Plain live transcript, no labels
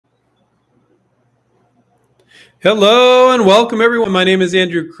Hello and welcome everyone. My name is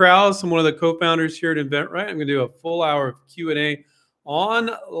Andrew Krause. I'm one of the co-founders here at inventRight. I'm going to do a full hour of Q&A on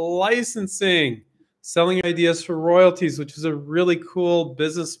licensing, selling ideas for royalties, which is a really cool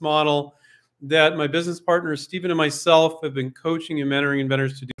business model that my business partner Stephen and myself have been coaching and mentoring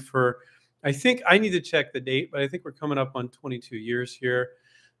inventors to do for, I think I need to check the date, but I think we're coming up on 22 years here.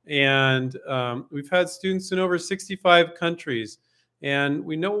 And we've had students in over 65 countries. And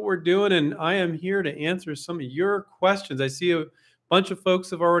we know what we're doing, and I am here to answer some of your questions. I see a bunch of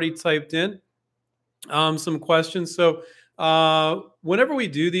folks have already typed in some questions. So whenever we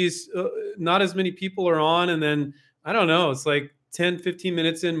do these, not as many people are on, and then, I don't know, it's like 10, 15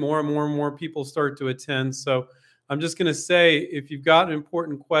 minutes in, more and more people start to attend. So I'm just going to say, if you've got an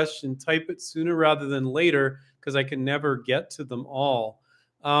important question, type it sooner rather than later, because I can never get to them all.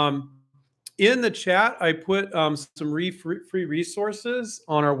 In the chat, I put some free resources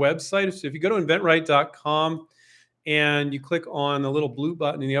on our website. So if you go to inventRight.com and you click on the little blue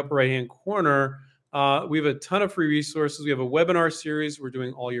button in the upper right-hand corner, we have a ton of free resources. We have a webinar series we're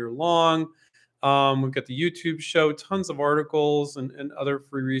doing all year long. We've got the YouTube show, tons of articles and other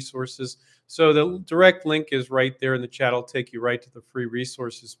free resources. So the direct link is right there in the chat. I'll take you right to the free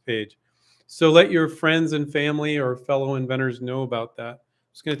resources page. So let your friends and family or fellow inventors know about that.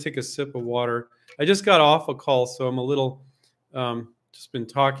 Just going to take a sip of water. I just got off a call, so I'm a little, just been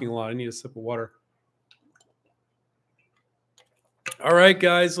talking a lot. I need a sip of water. All right,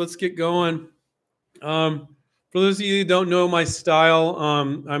 guys, let's get going. For those of you who don't know my style,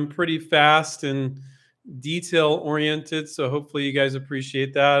 I'm pretty fast and detail-oriented, so hopefully you guys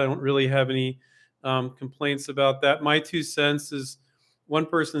appreciate that. I don't really have any complaints about that. My 2 cents is one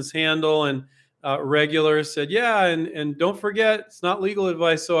person's handle, and regular said, yeah, and don't forget, it's not legal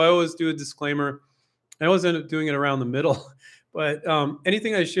advice. So I always do a disclaimer. I always end up doing it around the middle. But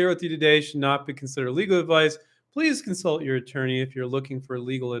anything I share with you today should not be considered legal advice. Please consult your attorney if you're looking for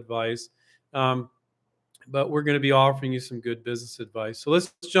legal advice. But we're going to be offering you some good business advice. So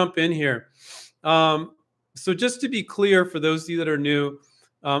let's jump in here. So just to be clear, for those of you that are new,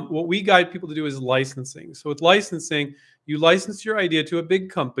 what we guide people to do is licensing. So with licensing, you license your idea to a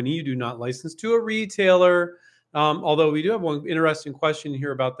big company. You do not license to a retailer, although we do have one interesting question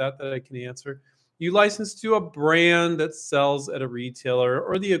here about that I can answer. You license to a brand that sells at a retailer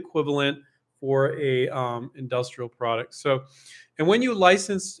or the equivalent for a industrial product. So, and when you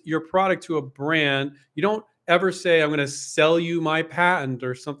license your product to a brand, you don't ever say, I'm going to sell you my patent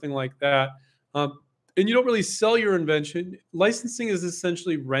or something like that. And you don't really sell your invention. Licensing is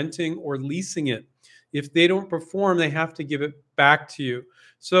essentially renting or leasing it. If they don't perform, they have to give it back to you.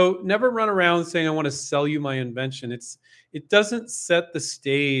 So never run around saying, I want to sell you my invention. It doesn't set the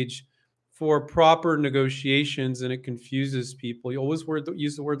stage for proper negotiations, and it confuses people. You always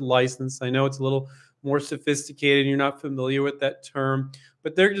use the word license. I know it's a little more sophisticated and you're not familiar with that term,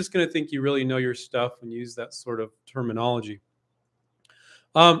 but they're just going to think you really know your stuff and use that sort of terminology.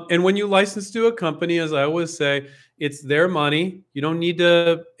 And when you license to a company, as I always say, it's their money. You don't need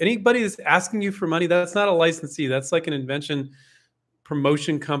to, anybody that's asking you for money, that's not a licensee. That's like an invention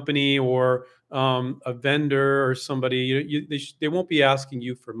promotion company or a vendor or somebody. They won't be asking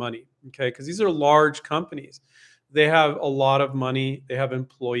you for money, okay? Because these are large companies. They have a lot of money, they have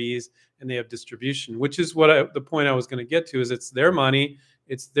employees, and they have distribution, which is what the point I was going to get to is it's their money,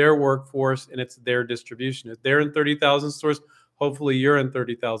 it's their workforce, and it's their distribution. If they're in 30,000 stores, hopefully you're in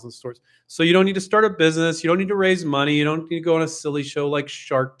 30,000 stores. So you don't need to start a business. You don't need to raise money. You don't need to go on a silly show like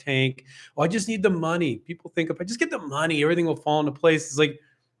Shark Tank. Oh, I just need the money. People think if I just get the money, everything will fall into place. It's like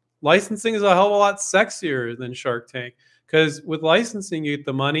licensing is a hell of a lot sexier than Shark Tank, because with licensing, you get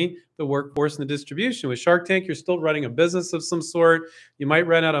the money, the workforce, and the distribution. With Shark Tank, you're still running a business of some sort. You might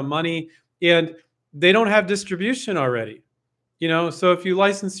run out of money, and they don't have distribution already. You know, so if you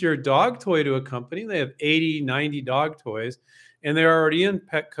license your dog toy to a company, they have 80, 90 dog toys, and they're already in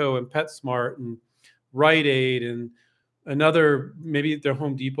Petco and PetSmart and Rite Aid and another, maybe their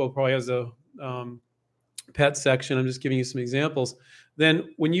Home Depot probably has a pet section. I'm just giving you some examples.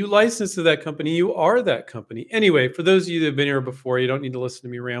 Then when you license to that company, you are that company. Anyway, for those of you that have been here before, you don't need to listen to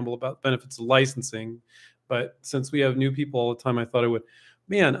me ramble about benefits of licensing. But since we have new people all the time, I thought I would,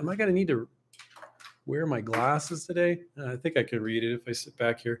 man, am I going to need to wear my glasses today? I think I can read it if I sit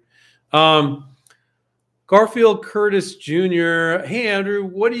back here. Garfield Curtis Jr. Hey, Andrew,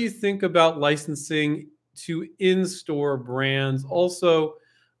 what do you think about licensing to in-store brands? Also,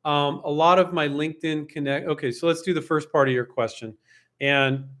 a lot of my LinkedIn Connect. Okay, so let's do the first part of your question.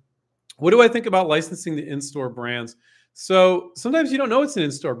 And what do I think about licensing to in-store brands? So sometimes you don't know it's an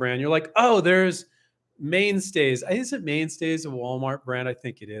in-store brand. You're like, oh, there's Mainstays. Is it Mainstays a Walmart brand? I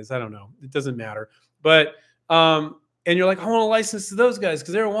think it is. I don't know. It doesn't matter. But And you're like, I want to license to those guys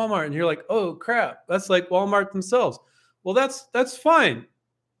because they're at Walmart. And you're like, oh crap, that's like Walmart themselves. Well, that's fine.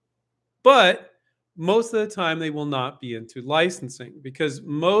 But most of the time, they will not be into licensing because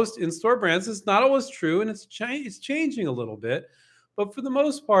most in-store brands, it's not always true, and it's changing a little bit. But for the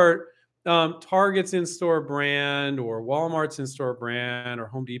most part, Target's in-store brand or Walmart's in-store brand or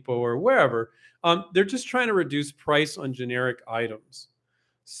Home Depot or wherever, they're just trying to reduce price on generic items.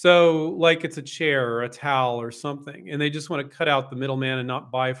 So, like it's a chair or a towel or something, and they just want to cut out the middleman and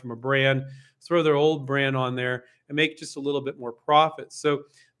not buy from a brand, throw their old brand on there and make just a little bit more profit. So,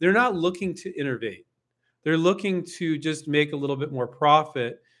 they're not looking to innovate. They're looking to just make a little bit more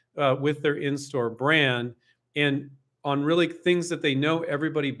profit with their in-store brand and on really things that they know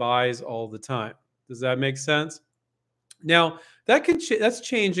everybody buys all the time. Does that make sense? Now, that's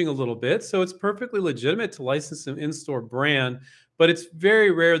changing a little bit, so it's perfectly legitimate to license an in-store brand, but it's very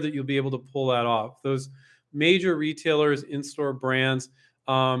rare that you'll be able to pull that off. Those major retailers, in-store brands,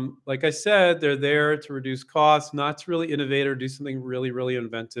 like I said, they're there to reduce costs, not to really innovate or do something really, really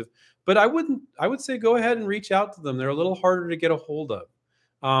inventive. But I would say go ahead and reach out to them. They're a little harder to get a hold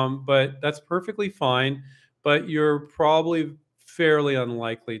of, but that's perfectly fine. But you're probably fairly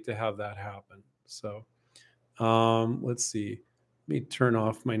unlikely to have that happen. So. Let's see. Let me turn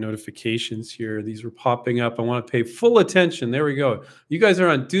off my notifications here. These were popping up. I want to pay full attention. There we go. You guys are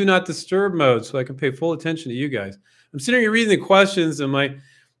on do not disturb mode, so I can pay full attention to you guys. I'm sitting here reading the questions, and my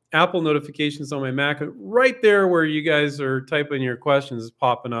Apple notifications on my Mac right there where you guys are typing your questions is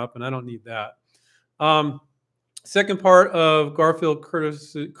popping up, and I don't need that. Second part of Garfield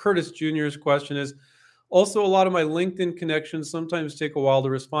Curtis Jr.'s question is, also, a lot of my LinkedIn connections sometimes take a while to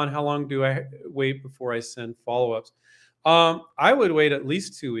respond. How long do I wait before I send follow-ups? I would wait at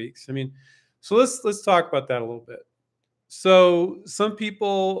least 2 weeks. I mean, so let's talk about that a little bit. So some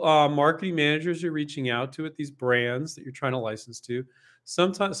people, marketing managers you're reaching out to at these brands that you're trying to license to,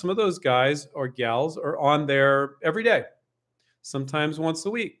 sometimes some of those guys or gals are on there every day, sometimes once a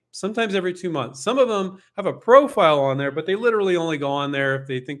week, sometimes every 2 months. Some of them have a profile on there, but they literally only go on there if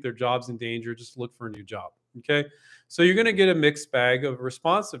they think their job's in danger, just look for a new job. Okay. So you're going to get a mixed bag of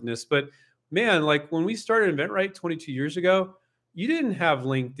responsiveness. But man, like when we started InventRight 22 years ago, you didn't have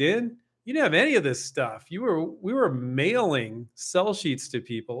LinkedIn. You didn't have any of this stuff. We were mailing sell sheets to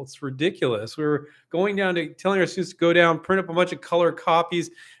people. It's ridiculous. We were going down to telling our students to go down, print up a bunch of color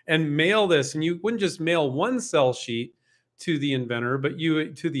copies and mail this. And you wouldn't just mail one sell sheet to the inventor, but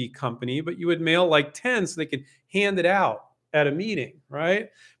to the company, but you would mail like 10 so they could hand it out at a meeting, right?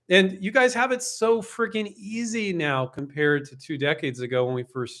 And you guys have it so freaking easy now compared to 2 decades ago when we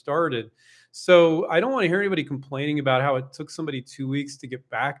first started. So I don't want to hear anybody complaining about how it took somebody 2 weeks to get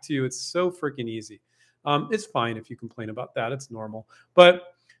back to you. It's so freaking easy. It's fine if you complain about that. It's normal.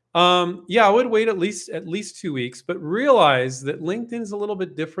 But yeah, I would wait at least 2 weeks, but realize that LinkedIn is a little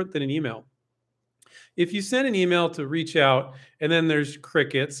bit different than an email. If you send an email to reach out and then there's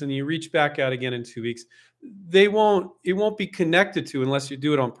crickets and you reach back out again in 2 weeks, it won't be connected to, unless you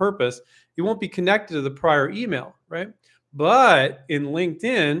do it on purpose, it won't be connected to the prior email, right? But in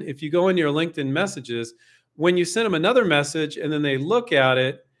LinkedIn, if you go into your LinkedIn messages, when you send them another message and then they look at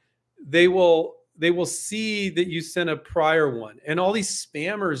it, they will see that you sent a prior one. And all these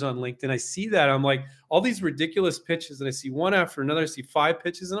spammers on LinkedIn, I see that. I'm like, all these ridiculous pitches, and I see one after another. I see 5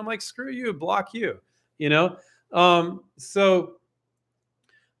 pitches, and I'm like, screw you, block you. You know, so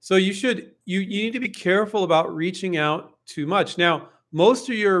you need to be careful about reaching out too much. Now, most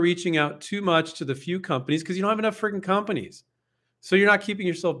of you are reaching out too much to the few companies because you don't have enough freaking companies. So you're not keeping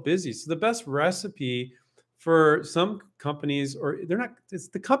yourself busy. So the best recipe for some companies, it's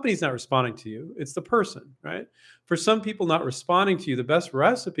the company's not responding to you. It's the person, right? For some people not responding to you, the best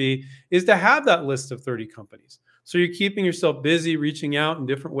recipe is to have that list of 30 companies. So you're keeping yourself busy, reaching out in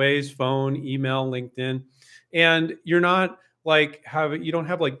different ways, phone, email, LinkedIn, and you're not like you don't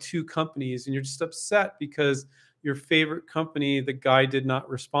have like 2 companies and you're just upset because your favorite company, the guy did not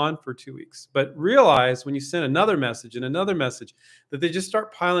respond for 2 weeks. But realize when you send another message and another message that they just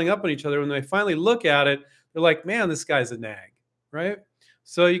start piling up on each other. When they finally look at it, they're like, man, this guy's a nag, right?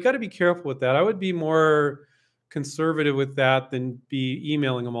 So you got to be careful with that. I would be more conservative with that than be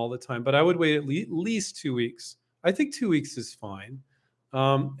emailing them all the time. But I would wait at least 2 weeks. I think 2 weeks is fine.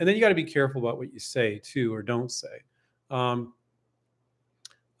 And then you got to be careful about what you say too, or don't say.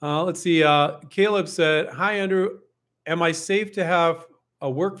 Let's see. Caleb said, hi, Andrew. Am I safe to have a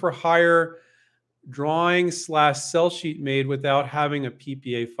work for hire drawing/sell sheet made without having a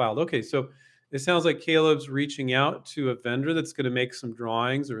PPA filed? Okay, so it sounds like Caleb's reaching out to a vendor that's going to make some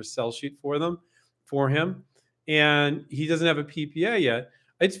drawings or a sell sheet for him, and he doesn't have a PPA yet.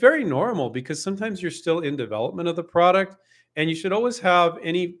 It's very normal because sometimes you're still in development of the product, and you should always have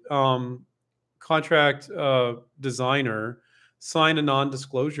any contract designer sign a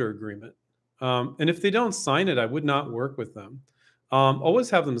non-disclosure agreement. And if they don't sign it, I would not work with them. Always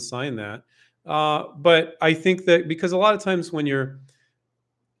have them sign that. But I think that because a lot of times when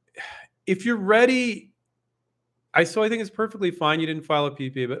if you're ready, I think it's perfectly fine. You didn't file a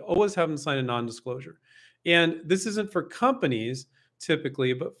PPA, but always have them sign a non-disclosure. And this isn't for companies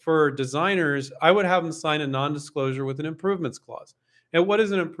typically, but for designers, I would have them sign a non-disclosure with an improvements clause. And what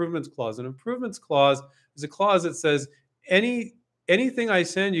is an improvements clause? An improvements clause is a clause that says anything I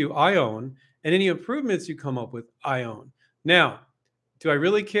send you, I own, and any improvements you come up with, I own. Now, do I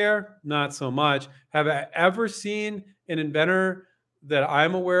really care? Not so much. Have I ever seen an inventor that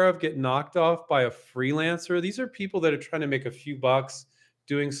I'm aware of get knocked off by a freelancer? These are people that are trying to make a few bucks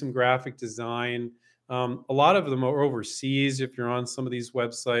doing some graphic design. A lot of them are overseas if you're on some of these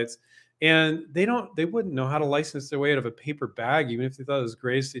websites, and they wouldn't know how to license their way out of a paper bag, even if they thought it was the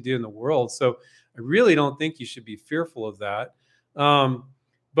greatest idea in the world. So I really don't think you should be fearful of that.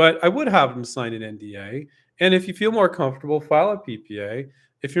 But I would have them sign an NDA. And if you feel more comfortable, file a PPA.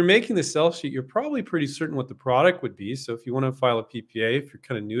 If you're making the sell sheet, you're probably pretty certain what the product would be. So if you want to file a PPA, if you're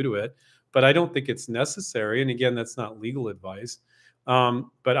kind of new to it, but I don't think it's necessary. And again, that's not legal advice.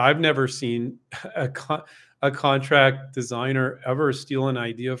 But I've never seen a contract designer ever steal an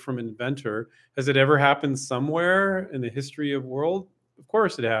idea from Inventor. Has it ever happened somewhere in the history of world? Of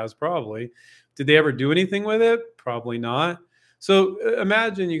course it has, probably. Did they ever do anything with it? Probably not. So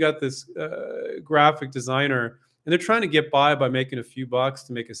imagine you got this graphic designer and they're trying to get by making a few bucks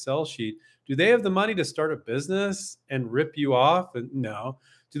to make a sell sheet. Do they have the money to start a business and rip you off? And no.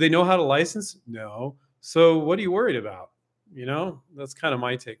 Do they know how to license? No. So what are you worried about? That's kind of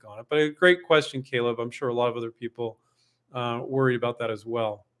my take on it. But a great question, Caleb. I'm sure a lot of other people worried about that as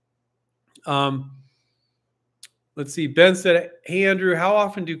well. Let's see. Ben said, "Hey, Andrew, how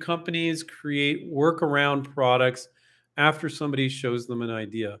often do companies create workaround products after somebody shows them an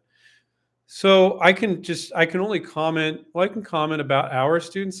idea?" So I can only comment. Well, I can comment about our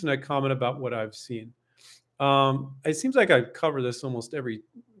students, and I comment about what I've seen. It seems like I cover this almost every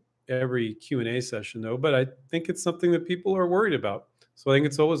Q&A session, though, but I think it's something that people are worried about. So I think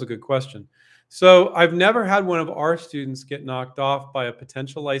it's always a good question. So I've never had one of our students get knocked off by a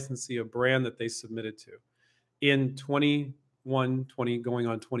potential licensee, a brand that they submitted to in 21, 20, going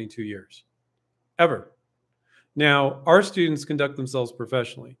on 22 years, ever. Now, our students conduct themselves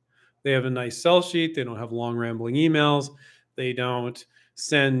professionally. They have a nice sell sheet. They don't have long rambling emails. They don't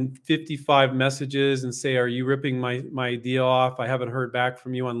send 55 messages and say, "Are you ripping my idea off? I haven't heard back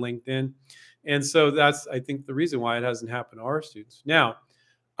from you on LinkedIn." And so that's, I think, the reason why it hasn't happened to our students. Now,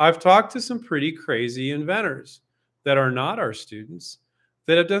 I've talked to some pretty crazy inventors that are not our students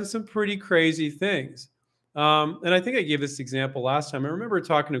that have done some pretty crazy things. And I think I gave this example last time. I remember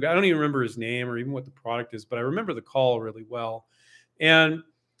talking to a guy, I don't even remember his name or even what the product is, but I remember the call really well. And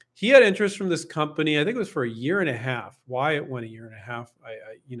he had interest from this company. I think it was for a year and a half. Why it went a year and a half,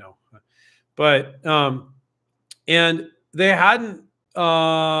 but and they hadn't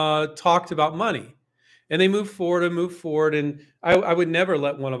talked about money, and they moved forward. And I would never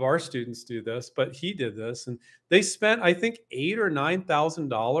let one of our students do this, but he did this, and they spent, I think, $8,000 or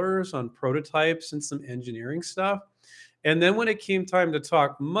 $9,000 on prototypes and some engineering stuff. And then when it came time to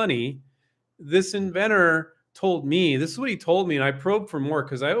talk money, this inventor told me, this is what he told me, and I probed for more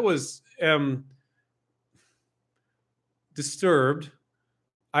because I always am disturbed.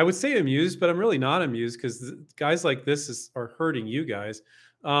 I would say amused, but I'm really not amused because guys like this are hurting you guys.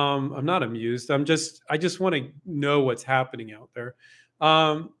 I'm not amused. I just want to know what's happening out there.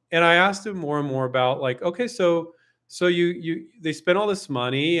 And I asked him more and more about, like, okay, so they spent all this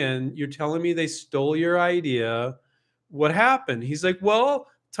money and you're telling me they stole your idea. What happened? He's like, well,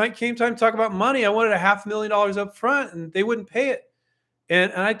 came time to talk about money. I wanted $500,000 up front and they wouldn't pay it.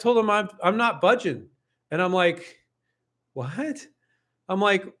 And I told him I'm not budging. And I'm like, what? I'm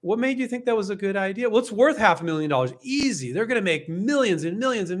like, what made you think that was a good idea? Well, it's worth $500,000. Easy. They're going to make millions and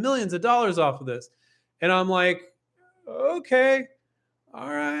millions and millions of dollars off of this. And I'm like, okay, all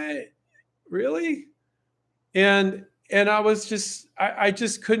right, really? And I was I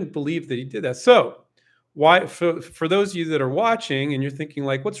just couldn't believe that he did that. So why, for those of you that are watching and you're thinking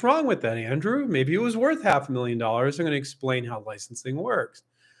like, what's wrong with that, Andrew? Maybe it was worth $500,000. I'm going to explain how licensing works.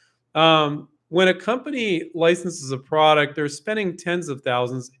 When a company licenses a product, they're spending tens of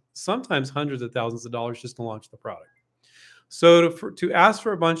thousands, sometimes hundreds of thousands of dollars just to launch the product. So to ask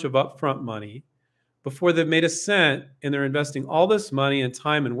for a bunch of upfront money before they've made a cent, and they're investing all this money and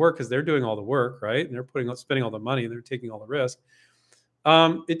time and work because they're doing all the work, right? And they're spending all the money and they're taking all the risk.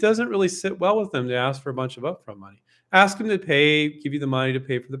 it doesn't really sit well with them to ask for a bunch of upfront money. Ask them to pay, give you the money to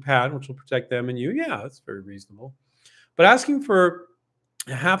pay for the patent, which will protect them and you. Yeah, that's very reasonable. But asking for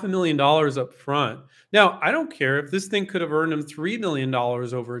 $500,000 up front. Now, I don't care if this thing could have earned them $3 million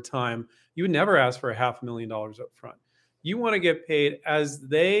over time. You would never ask for $500,000 up front. You want to get paid as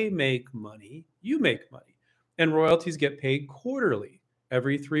they make money, you make money. And royalties get paid quarterly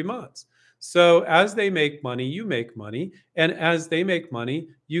every 3 months. So as they make money, you make money. And as they make money,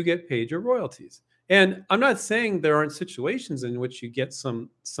 you get paid your royalties. And I'm not saying there aren't situations in which you get some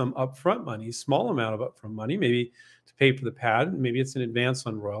upfront money, small amount of upfront money, maybe to pay for the patent, maybe it's an advance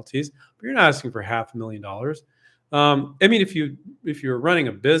on royalties, but you're not asking for $500,000. I mean, if you're running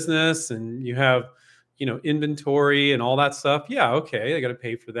a business and you have inventory and all that stuff, yeah, okay, they got to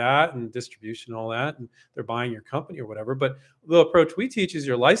pay for that and distribution and all that, and they're buying your company or whatever. But the approach we teach is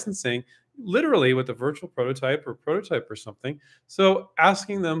you're licensing literally with a virtual prototype or something. So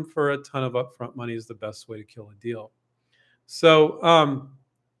asking them for a ton of upfront money is the best way to kill a deal. So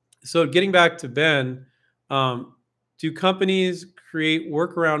getting back to Ben, do companies create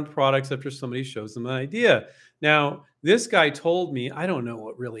workaround products after somebody shows them an idea? Now, this guy told me, I don't know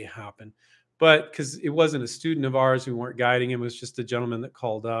what really happened, but because it wasn't a student of ours, we weren't guiding him, it was just a gentleman that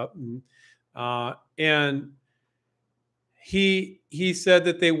called up. And he said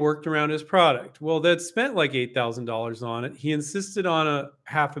that they worked around his product. Well, they'd spent like $8,000 on it. He insisted on a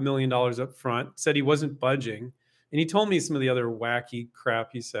 $500,000 up front, said he wasn't budging. And he told me some of the other wacky crap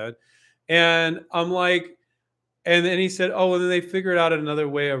he said. And I'm like, and then he said, oh, and then they figured out another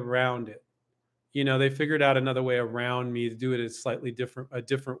way around it. They figured out another way around me to do it a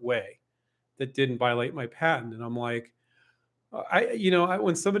different way that didn't violate my patent. And I'm like,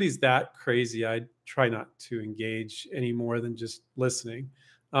 when somebody's that crazy, I try not to engage any more than just listening.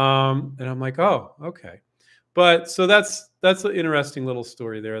 And I'm like, oh, okay. But so that's an interesting little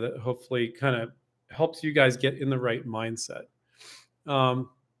story there that hopefully kind of helps you guys get in the right mindset.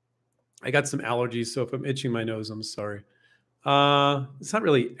 I got some allergies, so if I'm itching my nose, I'm sorry. It's not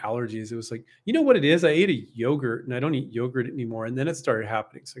really allergies. It was like, you know what it is? I ate a yogurt and I don't eat yogurt anymore. And then it started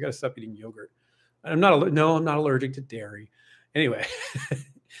happening. So I got to stop eating yogurt. I'm not allergic to dairy. Anyway,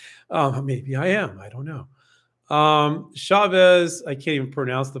 maybe I am. I don't know. Chavez, I can't even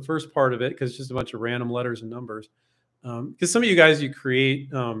pronounce the first part of it because it's just a bunch of random letters and numbers. Because some of you guys, you create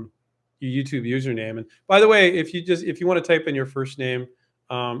your YouTube username. And by the way, if you want to type in your first name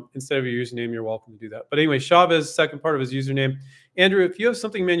instead of your username, you're welcome to do that. But anyway, Chavez, second part of his username. Andrew, if you have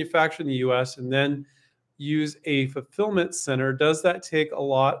something manufactured in the US and then use a fulfillment center, does that take a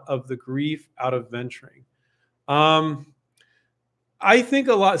lot of the grief out of venturing? I think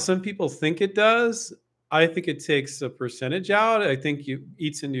some people think it does. I think it takes a percentage out. I think it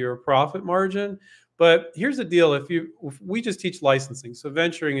eats into your profit margin. But here's the deal. If we just teach licensing, so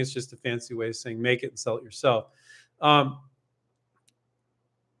venturing is just a fancy way of saying make it and sell it yourself.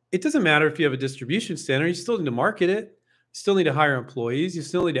 It doesn't matter if you have a distribution center, you still need to market it. You still need to hire employees. You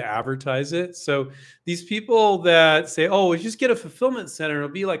still need to advertise it. So these people that say, oh, we just get a fulfillment center, it'll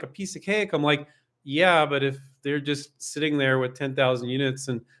be like a piece of cake. I'm like, yeah, but if they're just sitting there with 10,000 units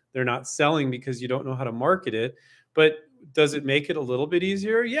and they're not selling because you don't know how to market it, but does it make it a little bit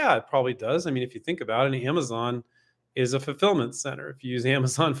easier? Yeah, it probably does. I mean, if you think about it, Amazon is a fulfillment center. If you use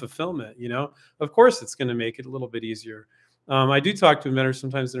Amazon fulfillment, of course it's going to make it a little bit easier. I do talk to inventors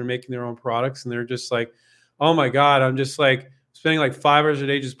sometimes that are making their own products and they're just like, oh my God, I'm just like spending like 5 hours a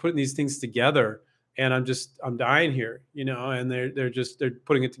day just putting these things together. And I'm dying here, and they're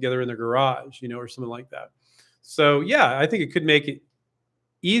putting it together in their garage, or something like that. So yeah, I think it could make it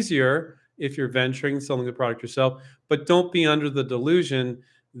easier if you're venturing, selling the product yourself, but don't be under the delusion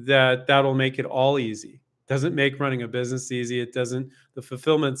that that'll make it all easy. It doesn't make running a business easy. It doesn't, the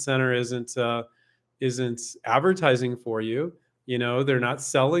fulfillment center isn't advertising for you. They're not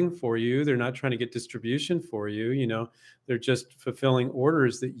selling for you. They're not trying to get distribution for you. They're just fulfilling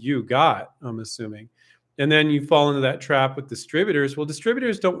orders that you got, I'm assuming. And then you fall into that trap with distributors. Well,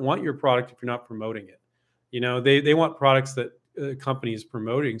 distributors don't want your product if you're not promoting it. They want products that a company is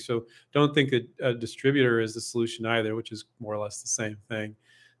promoting. So don't think that a distributor is the solution either, which is more or less the same thing.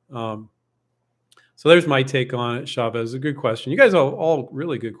 So there's my take on it, Chavez. A good question. You guys are all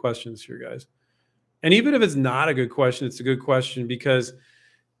really good questions here, guys. And even if it's not a good question, it's a good question because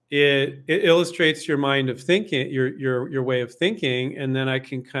it illustrates your mind of thinking, your way of thinking, and then I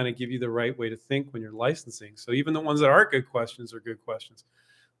can kind of give you the right way to think when you're licensing. So even the ones that aren't good questions are good questions.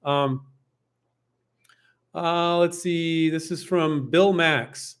 Let's see. This is from Bill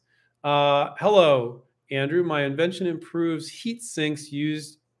Max. Hello, Andrew. My invention improves heat sinks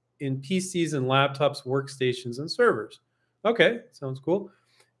used in PCs and laptops, workstations, and servers. Okay, sounds cool.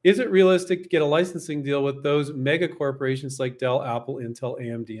 Is it realistic to get a licensing deal with those mega corporations like Dell, Apple, Intel,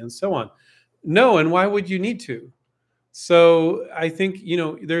 AMD, and so on? No, and why would you need to? So I think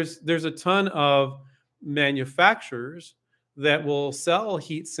there's a ton of manufacturers that will sell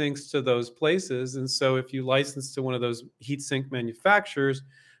heat sinks to those places, and so if you license to one of those heat sink manufacturers,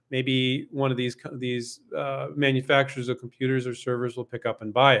 maybe one of these manufacturers of computers or servers will pick up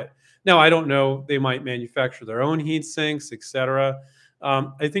and buy it. Now I don't know; they might manufacture their own heat sinks, etc.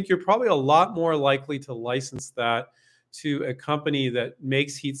 I think you're probably a lot more likely to license that to a company that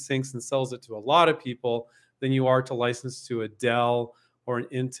makes heat sinks and sells it to a lot of people than you are to license to a Dell or an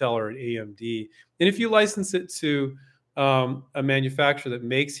Intel or an AMD. And if you license it to a manufacturer that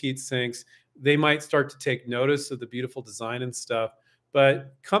makes heat sinks, they might start to take notice of the beautiful design and stuff.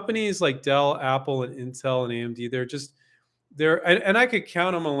 But companies like Dell, Apple, and Intel and AMD, and I could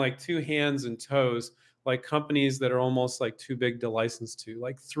count them on like two hands and toes, like companies that are almost like too big to license to,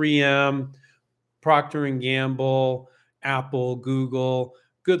 like 3M, Procter and Gamble, Apple, Google.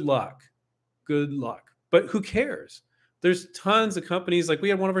 Good luck. Good luck. But who cares? There's tons of companies. Like we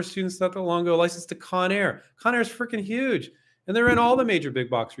had one of our students not that long ago licensed to Conair. Conair is freaking huge, and they're in all the major big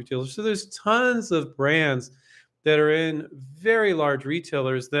box retailers. So there's tons of brands that are in very large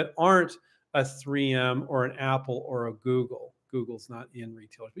retailers that aren't a 3M or an Apple or a Google. Google's not in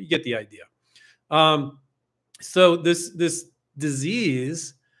retailers, but you get the idea. So this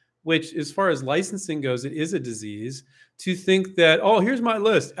disease, which as far as licensing goes, it is a disease. To think that, oh, here's my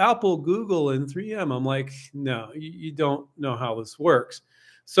list: Apple, Google, and 3M. I'm like, no, you don't know how this works.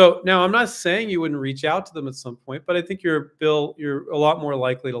 So now I'm not saying you wouldn't reach out to them at some point, but I think you're a lot more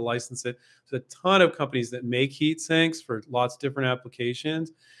likely to license it. There's a ton of companies that make heat sinks for lots of different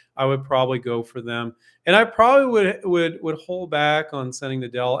applications. I would probably go for them, and I probably would hold back on sending to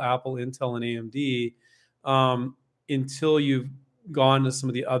Dell, Apple, Intel, and AMD until you've gone to some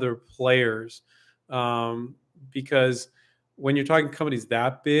of the other players, because when you're talking companies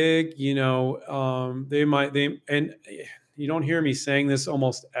that big, and you don't hear me saying this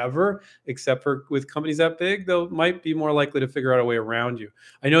almost ever, except for with companies that big, they might be more likely to figure out a way around you.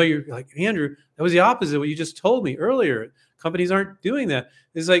 I know you're like, Andrew, that was the opposite of what you just told me earlier. Companies aren't doing that.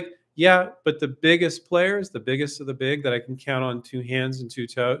 It's like, yeah, but the biggest players, the biggest of the big that I can count on two hands and two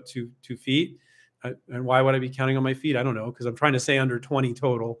feet. And why would I be counting on my feet? I don't know, because I'm trying to say under 20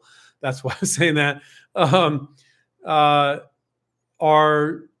 total. That's why I'm saying that.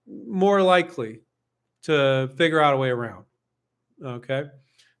 Are more likely to figure out a way around. Okay.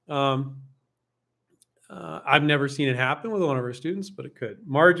 I've never seen it happen with one of our students, but it could.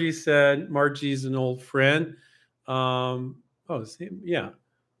 Margie's an old friend. Oh, same, yeah.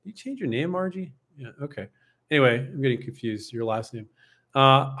 You change your name, Margie? Yeah. Okay. Anyway, I'm getting confused. Your last name.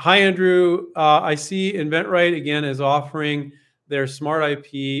 Hi, Andrew. I see InventRight again is offering their smart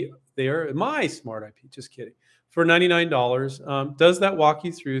IP. They are my smart IP. Just kidding. For $99. Does that walk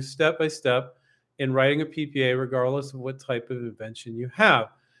you through step by step in writing a PPA, regardless of what type of invention you have?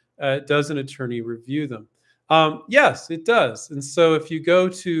 Does an attorney review them? Yes, it does. And so if you go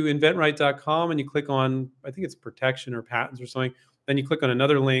to inventright.com and you click on, I think it's protection or patents or something, then you click on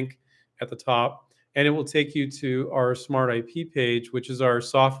another link at the top, and it will take you to our smart IP page, which is our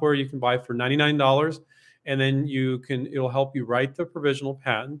software you can buy for $99. And then it'll help you write the provisional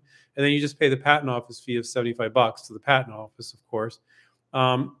patent. And then you just pay the patent office fee of $75 to the patent office, of course.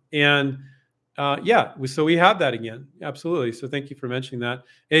 Yeah, so we have that again. Absolutely. So thank you for mentioning that.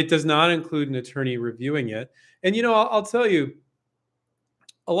 It does not include an attorney reviewing it. And, I'll tell you,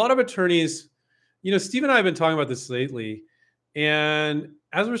 a lot of attorneys, Steve and I have been talking about this lately. And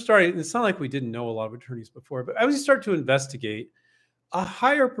as we're starting, it's not like we didn't know a lot of attorneys before, but as we start to investigate, a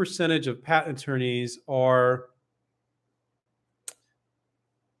higher percentage of patent attorneys are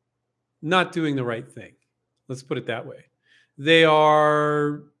not doing the right thing. Let's put it that way. They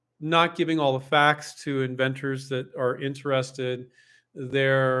are not giving all the facts to inventors that are interested.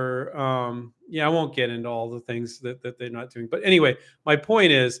 They're, I won't get into all the things that they're not doing. But anyway, my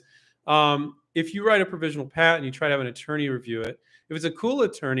point is, if you write a provisional patent, you try to have an attorney review it. If it's a cool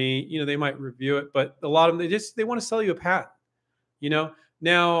attorney, they might review it, but a lot of them, they want to sell you a patent.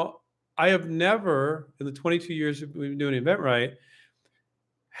 Now, I have never, in the 22 years we've been doing InventRight,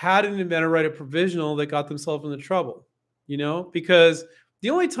 had an inventor write a provisional that got themselves into trouble, because the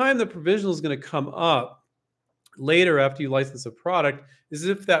only time the provisional is going to come up later after you license a product is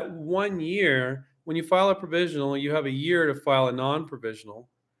if that 1 year, when you file a provisional, you have a year to file a non-provisional.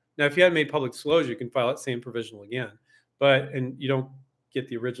 Now, if you hadn't made public disclosure, you can file that same provisional again, and you don't get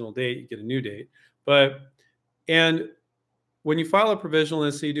the original date, you get a new date. And when you file a provisional,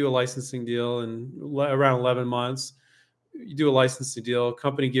 let's say you do a licensing deal in around 11 months, you do a licensing deal, a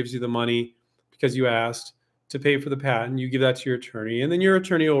company gives you the money because you asked to pay for the patent, you give that to your attorney, and then your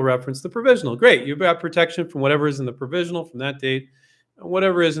attorney will reference the provisional. Great, you've got protection from whatever is in the provisional from that date, and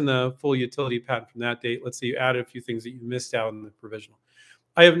whatever is in the full utility patent from that date. Let's say you added a few things that you missed out in the provisional.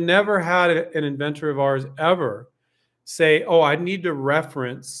 I have never had an inventor of ours ever say, oh, I need to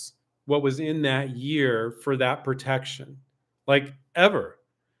reference what was in that year for that protection, like ever.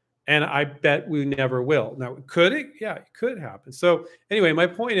 And I bet we never will. Now, could it? Yeah, it could happen. So anyway, my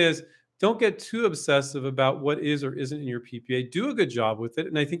point is, don't get too obsessive about what is or isn't in your PPA. Do a good job with it.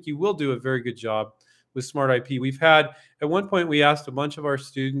 And I think you will do a very good job with Smart IP. We've had, at one point, we asked a bunch of our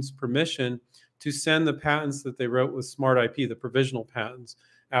students permission to send the patents that they wrote with Smart IP, the provisional patents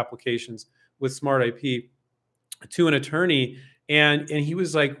applications with Smart IP, to an attorney. And he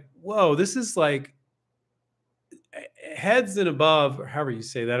was like, whoa, this is like heads and above, or however you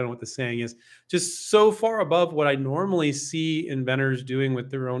say that, I don't know what the saying is, just so far above what I normally see inventors doing with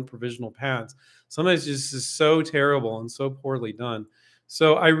their own provisional patents. Sometimes just is so terrible and so poorly done.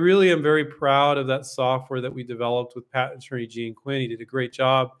 So I really am very proud of that software that we developed with patent attorney Gene Quinn. He did a great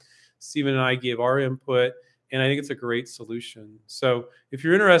job. Stephen and I gave our input, and I think it's a great solution. So if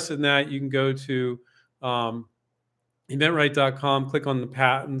you're interested in that, you can go to inventRight.com, click on the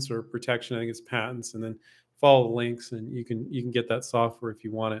patents or protection. I think it's patents, and then follow the links, and you can get that software if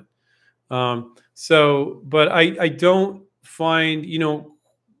you want it. But I don't find,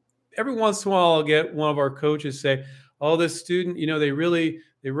 every once in a while I'll get one of our coaches say, oh, this student,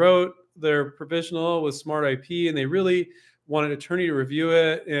 they wrote their provisional with Smart IP and they really want an attorney to review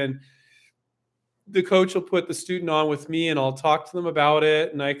it. And the coach will put the student on with me and I'll talk to them about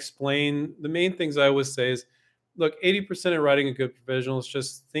it. And I explain the main things I always say is, look, 80% of writing a good provisional is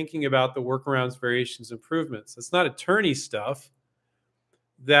just thinking about the workarounds, variations, improvements. It's not attorney stuff.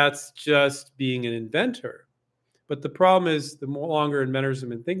 That's just being an inventor. But the problem is the more longer inventors have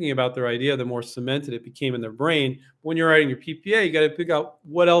been thinking about their idea, the more cemented it became in their brain. When you're writing your PPA, you got to figure out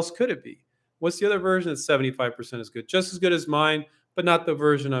what else could it be? What's the other version that's 75% as good? Just as good as mine, but not the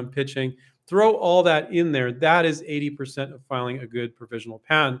version I'm pitching. Throw all that in there. That is 80% of filing a good provisional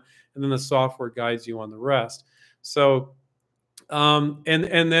patent. And then the software guides you on the rest. So, and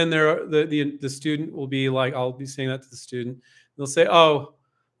then the student will be like, I'll be saying that to the student. They'll say, oh,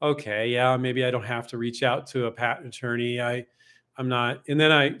 okay, yeah, maybe I don't have to reach out to a patent attorney. I'm not. And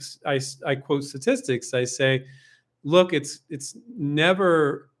then I quote statistics. I say, look, it's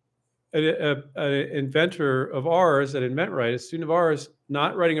never an inventor of ours at inventRight, a student of ours,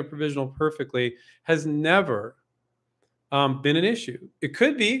 not writing a provisional perfectly has never been an issue. It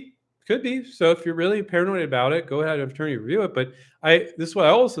could be. Could be. So if you're really paranoid about it, go ahead and have an attorney review it. But this is what I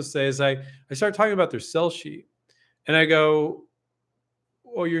also say is I start talking about their sell sheet and I go,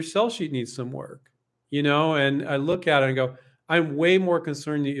 well, your sell sheet needs some work, and I look at it and go, I'm way more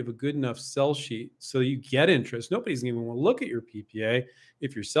concerned that you have a good enough sell sheet so you get interest. Nobody's going to even want to look at your PPA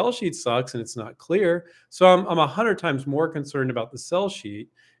if your sell sheet sucks and it's not clear. So I'm 100 times more concerned about the sell sheet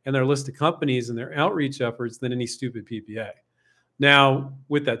and their list of companies and their outreach efforts than any stupid PPA. Now,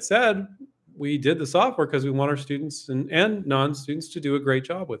 with that said, we did the software because we want our students and non-students to do a great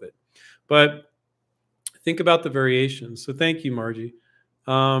job with it. But think about the variations. So thank you, Margie.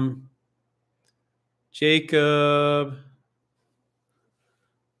 Jacob,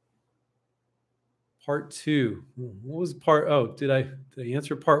 part 2. What was part? Oh, did I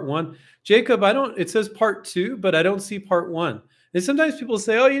answer part 1? Jacob, it says part 2, but I don't see part 1. And sometimes people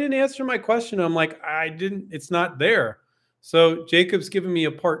say, oh, you didn't answer my question. I'm like, I didn't, it's not there. So Jacob's giving me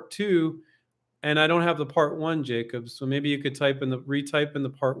a part 2 and I don't have the part 1, Jacob. So maybe you could retype in the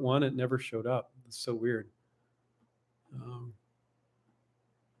part 1. It never showed up. It's so weird.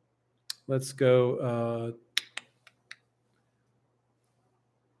 Let's go.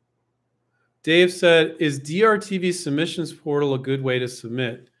 Dave said, is DRTV submissions portal a good way to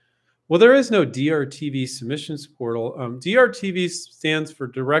submit? Well, there is no DRTV submissions portal. DRTV stands for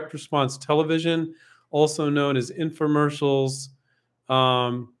Direct Response Television, also known as infomercials,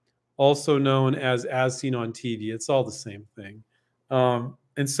 also known as seen on TV. It's all the same thing.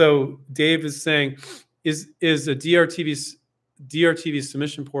 And so Dave is saying, is a DRTV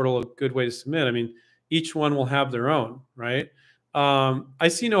submission portal a good way to submit? I mean, each one will have their own, right? I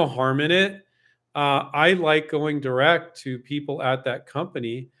see no harm in it. I like going direct to people at that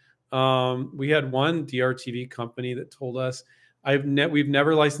company. We had one DRTV company that told us, we've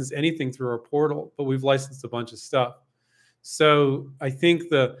never licensed anything through our portal, but we've licensed a bunch of stuff. So I think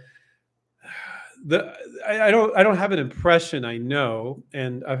I don't have an impression, I know,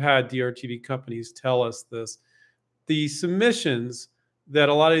 and I've had DRTV companies tell us this. The submissions that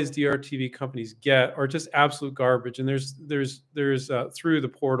a lot of these DRTV companies get are just absolute garbage, and there's through the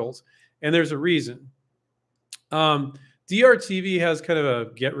portals, and there's a reason. DRTV has kind of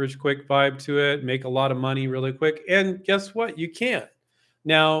a get rich quick vibe to it, make a lot of money really quick, and guess what? You can't.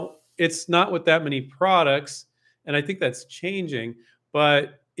 Now it's not with that many products, and I think that's changing,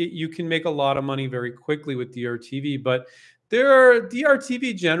 but you can make a lot of money very quickly with DRTV. But there are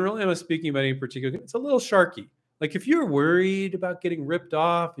DRTV generally, I'm not speaking about any particular, it's a little sharky. Like if you're worried about getting ripped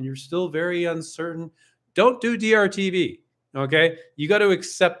off and you're still very uncertain, don't do DRTV. Okay. You got to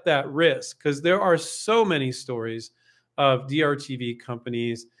accept that risk because there are so many stories of DRTV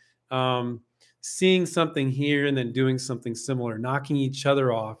companies seeing something here and then doing something similar, knocking each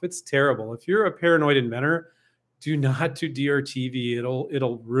other off. It's terrible. If you're a paranoid inventor, do not do DRTV.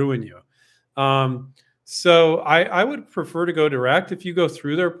 It'll ruin you. So I would prefer to go direct. If you go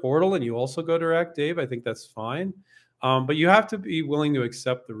through their portal and you also go direct, Dave, I think that's fine. But you have to be willing to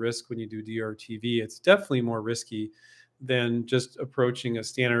accept the risk when you do DRTV. It's definitely more risky than just approaching a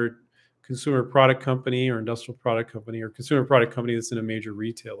standard consumer product company or industrial product company or consumer product company that's in a major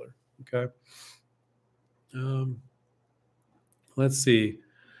retailer. Okay. Let's see.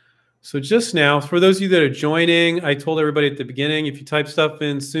 So just now, for those of you that are joining, I told everybody at the beginning, if you type stuff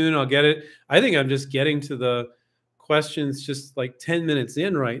in soon, I'll get it. I think I'm just getting to the questions just like 10 minutes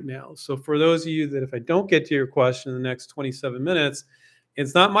in right now. So for those of you that if I don't get to your question in the next 27 minutes,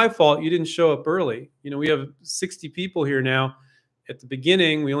 it's not my fault. You didn't show up early. You know, we have 60 people here now. At the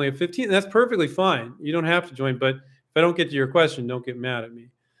beginning, we only have 15. That's perfectly fine. You don't have to join. But if I don't get to your question, don't get mad at me.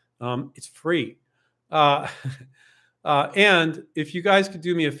 It's free. And if you guys could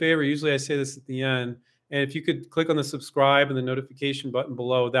do me a favor, usually I say this at the end, and if you could click on the subscribe and the notification button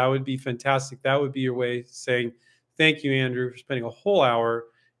below, that would be fantastic. That would be your way of saying, thank you, Andrew, for spending a whole hour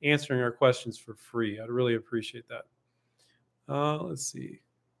answering our questions for free. I'd really appreciate that. Let's see.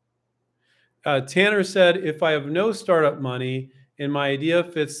 Tanner said, if I have no startup money and my idea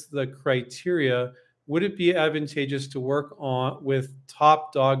fits the criteria, would it be advantageous to work on with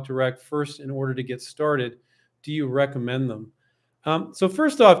Top Dog Direct first in order to get started? Do you recommend them? So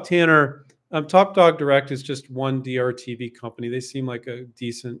first off, Tanner, Top Dog Direct is just one DRTV company. They seem like a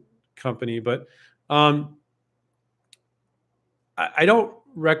decent company, but I don't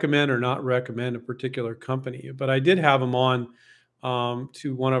recommend or not recommend a particular company, but I did have them on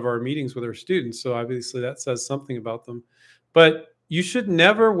to one of our meetings with our students. So obviously that says something about them. But you should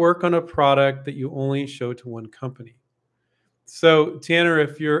never work on a product that you only show to one company. So Tanner,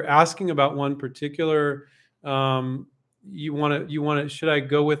 if you're asking about one particular, you want to, should I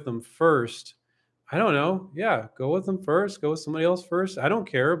go with them first? I don't know. Yeah, go with them first. Go with somebody else first. I don't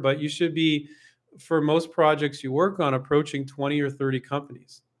care, but you should be, for most projects you work on, approaching 20 or 30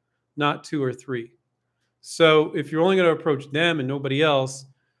 companies, not 2 or 3. So if you're only going to approach them and nobody else,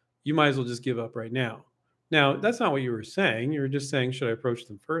 you might as well just give up right now. Now, that's not what you were saying. You were just saying, should I approach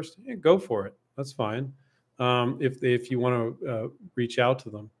them first? Yeah, go for it. That's fine. If you want to reach out to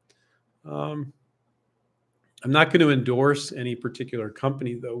them. I'm not going to endorse any particular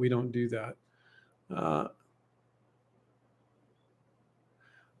company, though. We don't do that.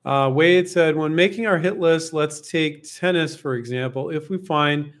 Wade said, when making our hit list, let's take tennis, for example. If we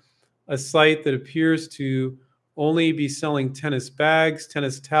find a site that appears to only be selling tennis bags,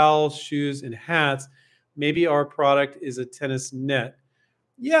 tennis towels, shoes, and hats, maybe our product is a tennis net.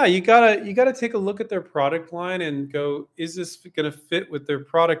 Yeah, you gotta take a look at their product line and go, is this going to fit with their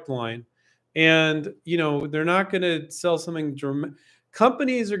product line? And you know, they're not going to sell something dramatic.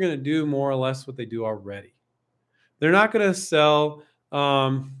 Companies are going to do more or less what they do already. They're not going to sell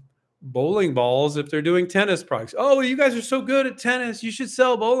bowling balls if they're doing tennis products. Oh, you guys are so good at tennis, you should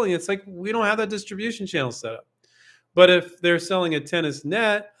sell bowling. It's like we don't have that distribution channel set up. But if they're selling a tennis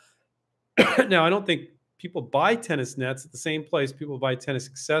net, now I don't think people buy tennis nets at the same place people buy tennis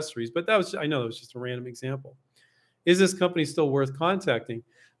accessories, but I know that was just a random example. Is this company still worth contacting?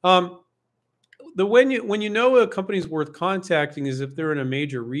 When you know a company's worth contacting is if they're in a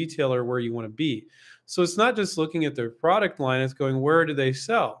major retailer where you want to be. So it's not just looking at their product line, it's going, where do they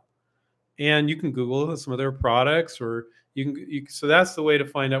sell? And you can Google some of their products, or so that's the way to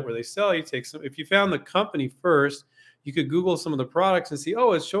find out where they sell. You take some, if you found the company first, you could Google some of the products and see,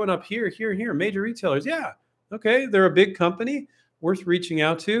 oh, it's showing up here, here, here, major retailers. Yeah, okay, they're a big company, worth reaching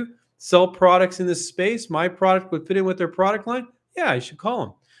out to, sell products in this space. My product would fit in with their product line. Yeah, you should call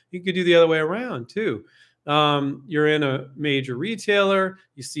them. You could do the other way around too. You're in a major retailer,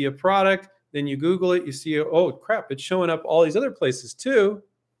 you see a product, then you Google it, you see, oh crap, it's showing up all these other places too.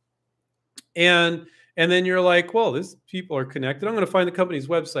 And then you're like, well, these people are connected. I'm going to find the company's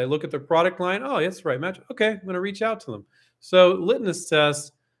website, look at their product line. Oh, that's right, match. Okay, I'm going to reach out to them. So litmus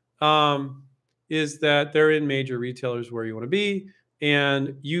test is that they're in major retailers where you want to be.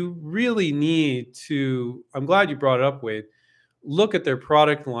 And you really need to, I'm glad you brought it up, Wade, look at their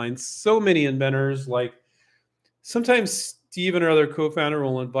product line. So many inventors, like sometimes Steven or other co-founder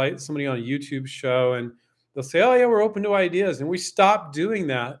will invite somebody on a YouTube show and they'll say, oh yeah, we're open to ideas. And we stop doing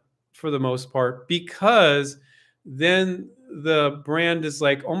that for the most part because then the brand is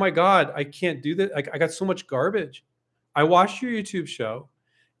like, oh my God, I can't do that. I got so much garbage. I watched your YouTube show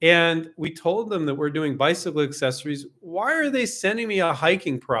and we told them that we're doing bicycle accessories. Why are they sending me a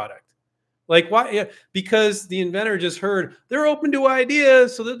hiking product? Like why? Yeah, because the inventor just heard they're open to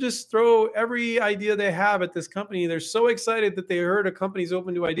ideas, so they'll just throw every idea they have at this company. They're so excited that they heard a company's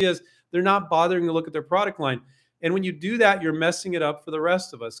open to ideas, they're not bothering to look at their product line. And when you do that, you're messing it up for the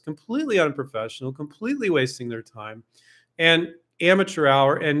rest of us. Completely unprofessional, completely wasting their time, and amateur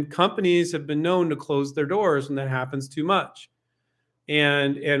hour. And companies have been known to close their doors when that happens too much.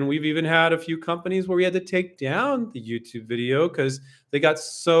 And we've even had a few companies where we had to take down the YouTube video because they got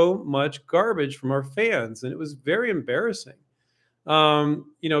so much garbage from our fans, and it was very embarrassing.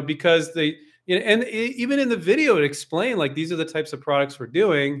 Because they, even in the video, it explained like these are the types of products we're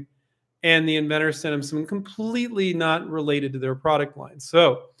doing, and the inventor sent them some completely not related to their product line.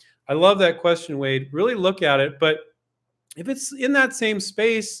 So I love that question, Wade. Really look at it, but if it's in that same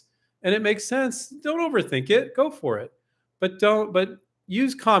space and it makes sense, don't overthink it. Go for it. But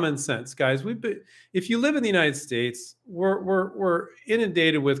use common sense, guys. If you live in the United States, we're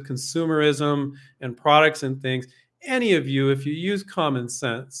inundated with consumerism and products and things. Any of you, if you use common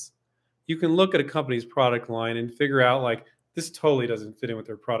sense, you can look at a company's product line and figure out like this totally doesn't fit in with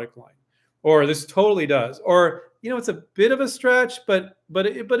their product line, or this totally does, or it's a bit of a stretch, but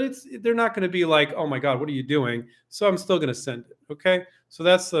they're not going to be like, oh my God, what are you doing? So I'm still going to send it. Okay, so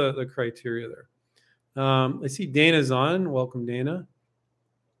that's the criteria there. I see Dana's on. Welcome, Dana.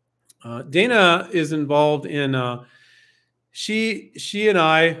 Dana is involved in, she and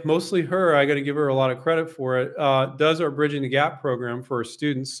I, mostly her, I got to give her a lot of credit for it, does our Bridging the Gap program for our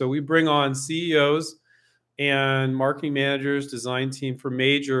students. So we bring on CEOs and marketing managers, design team for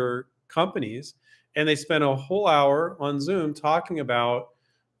major companies, and they spend a whole hour on Zoom talking about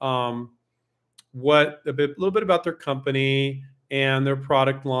a little bit about their company and their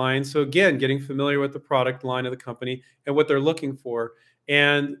product line. So again, getting familiar with the product line of the company and what they're looking for.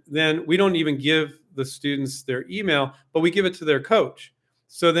 And then we don't even give the students their email, but we give it to their coach.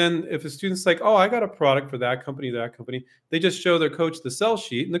 So then if a student's like, oh, I got a product for that company, they just show their coach the sell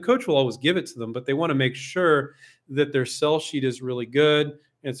sheet, and the coach will always give it to them, but they want to make sure that their sell sheet is really good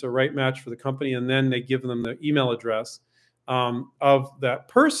and it's a right match for the company. And then they give them the email address of that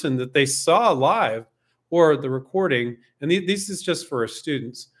person that they saw live or the recording. And this is just for our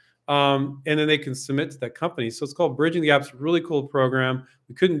students. And then they can submit to that company. So it's called Bridging the Gap. It's a really cool program.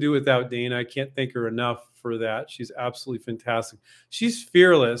 We couldn't do it without Dana. I can't thank her enough for that. She's absolutely fantastic. She's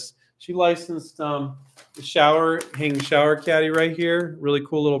fearless. She licensed the hanging shower caddy right here. Really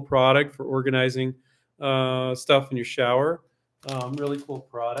cool little product for organizing stuff in your shower. Really cool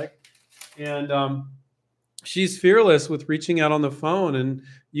product. And she's fearless with reaching out on the phone, and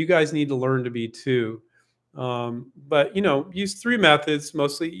you guys need to learn to be too. But use three methods,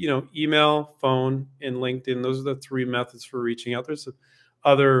 mostly email, phone, and LinkedIn. Those are the three methods for reaching out. There's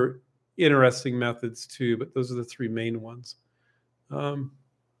other interesting methods too, but those are the three main ones.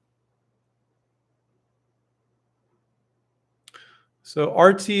 So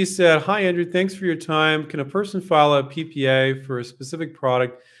RT said, hi Andrew, thanks for your time. Can a person file a PPA for a specific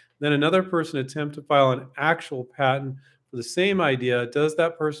product, then another person attempt to file an actual patent for the same idea? Does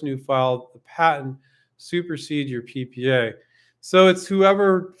that person who filed the patent supersede your PPA? So it's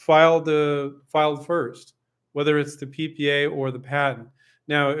whoever filed first, whether it's the PPA or the patent.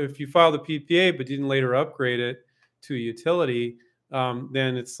 Now, if you file the PPA but didn't later upgrade it to a utility,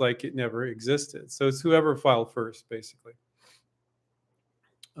 then it's like it never existed. So it's whoever filed first, basically.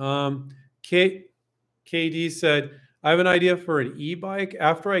 KD said, I have an idea for an e-bike.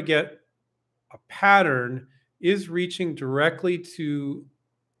 After I get a pattern, is reaching directly to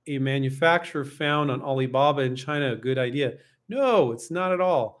a manufacturer found on Alibaba in China a good idea? No, it's not at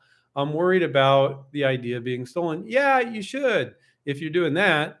all. I'm worried about the idea being stolen. Yeah, you should if you're doing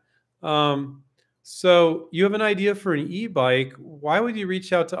that. So you have an idea for an e-bike. Why would you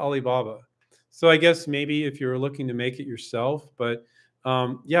reach out to Alibaba? So I guess maybe if you're looking to make it yourself, but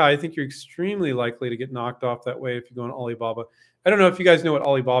yeah, I think you're extremely likely to get knocked off that way if you go on Alibaba. I don't know if you guys know what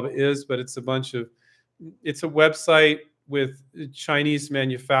Alibaba is, but it's a website with Chinese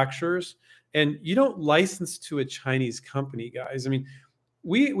manufacturers, and you don't license to a Chinese company, guys. I mean,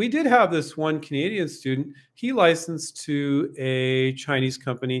 We did have this one Canadian student. He licensed to a Chinese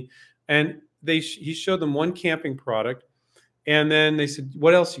company, and he showed them one camping product, and then they said,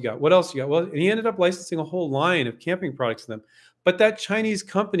 "What else you got? What else you got?" Well, and he ended up licensing a whole line of camping products to them. But that Chinese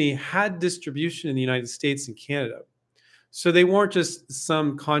company had distribution in the United States and Canada. So they weren't just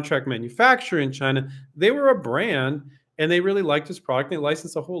some contract manufacturer in China. They were a brand, and they really liked his product. They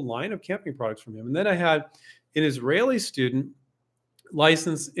licensed a whole line of camping products from him. And then I had an Israeli student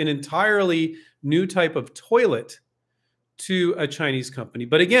license an entirely new type of toilet to a Chinese company.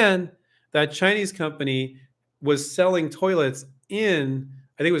 But again, that Chinese company was selling toilets in,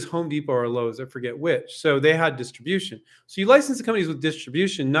 I think it was Home Depot or Lowe's, I forget which. So they had distribution. So you license the companies with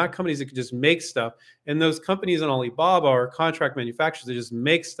distribution, not companies that could just make stuff. And those companies on Alibaba are contract manufacturers. They just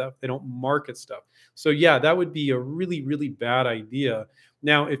make stuff. They don't market stuff. So yeah, that would be a really, really bad idea.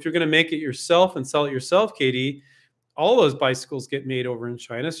 Now, if you're going to make it yourself and sell it yourself, Katie, all those bicycles get made over in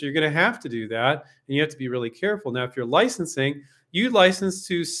China. So you're going to have to do that. And you have to be really careful. Now, if you're licensing, you license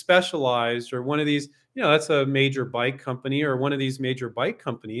to Specialized or one of these, that's a major bike company or one of these major bike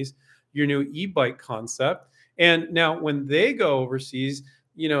companies, your new e-bike concept. And now when they go overseas,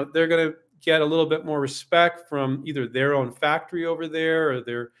 they're going to get a little bit more respect from either their own factory over there or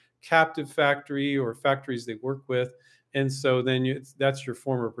their captive factory or factories they work with. And so then that's your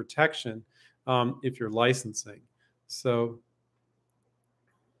form of protection if you're licensing. So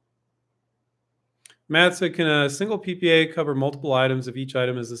Matt said, can a single PPA cover multiple items if each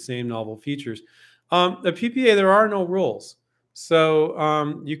item has the same novel features? The PPA, there are no rules.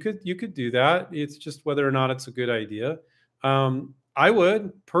 So you could do that. It's just whether or not it's a good idea. I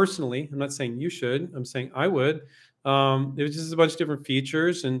would personally, I'm not saying you should, I'm saying I would. If it's just a bunch of different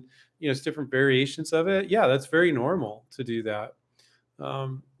features and it's different variations of it, yeah, that's very normal to do that.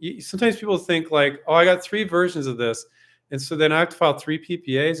 Sometimes people think like, oh, I got 3 versions of this. And so then I have to file 3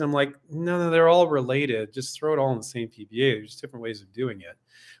 PPAs. I'm like, no, they're all related. Just throw it all in the same PPA. There's just different ways of doing it.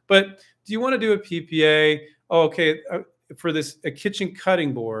 But do you want to do a PPA? Oh, okay, for a kitchen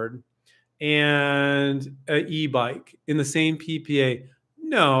cutting board and an e-bike in the same PPA?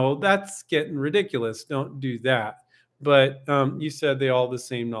 No, that's getting ridiculous. Don't do that. But you said they all have the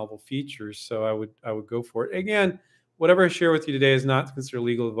same novel features, so I would go for it. Again, whatever I share with you today is not considered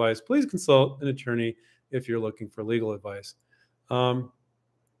legal advice. Please consult an attorney if you're looking for legal advice.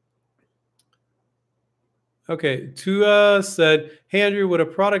 Okay, Tua said, hey, Andrew, would a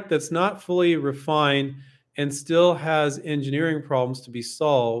product that's not fully refined and still has engineering problems to be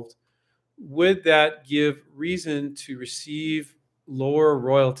solved, would that give reason to receive lower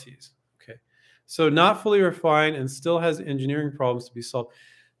royalties? Okay, so not fully refined and still has engineering problems to be solved.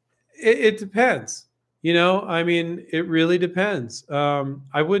 It depends. I mean, it really depends. You're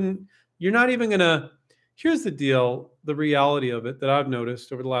not even going to, here's the deal, the reality of it that I've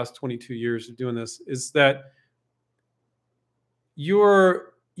noticed over the last 22 years of doing this is that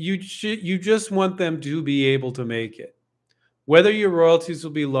you just want them to be able to make it. Whether your royalties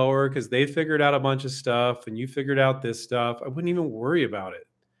will be lower because they figured out a bunch of stuff and you figured out this stuff, I wouldn't even worry about it.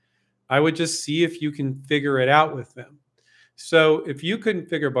 I would just see if you can figure it out with them. So if you couldn't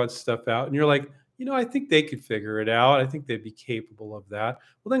figure a bunch of stuff out and you're like, I think they could figure it out, I think they'd be capable of that,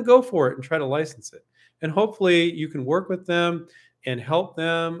 well, then go for it and try to license it. And hopefully you can work with them and help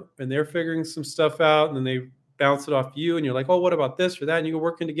them and they're figuring some stuff out and then they bounce it off you and you're like, oh, what about this or that? And you go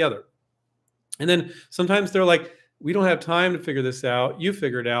working together. And then sometimes they're like, we don't have time to figure this out. You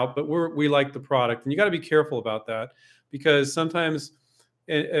figure it out, but we like the product. And you got to be careful about that because sometimes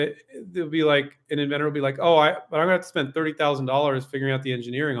they'll be like, an inventor will be like, oh, but I'm gonna have to spend $30,000 figuring out the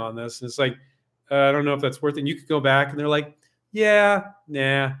engineering on this. And it's like, I don't know if that's worth it. And you could go back and they're like, yeah,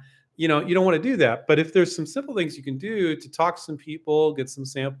 nah, you don't want to do that. But if there's some simple things you can do to talk to some people, get some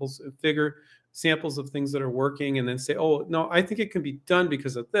samples, figure samples of things that are working, and then say, oh, no, I think it can be done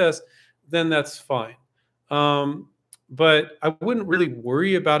because of this, then that's fine. But I wouldn't really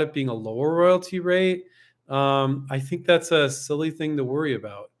worry about it being a lower royalty rate. I think that's a silly thing to worry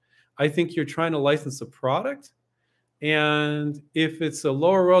about. I think you're trying to license a product. And if it's a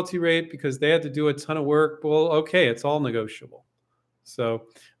lower royalty rate because they had to do a ton of work, well, okay, it's all negotiable. So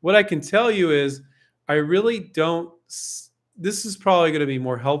what I can tell you is I really don't, this is probably going to be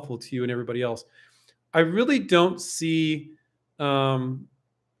more helpful to you and everybody else. I really don't see the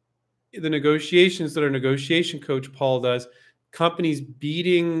negotiations that our negotiation coach Paul does, companies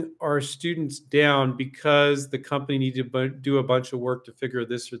beating our students down because the company needed to do a bunch of work to figure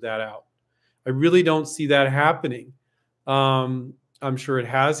this or that out. I really don't see that happening. I'm sure it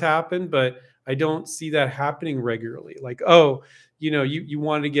has happened, but I don't see that happening regularly. Like, oh, you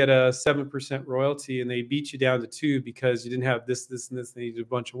wanted to get a 7% royalty and they beat you down to 2 because you didn't have this, this, and this, and you did a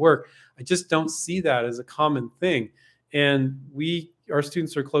bunch of work. I just don't see that as a common thing. And our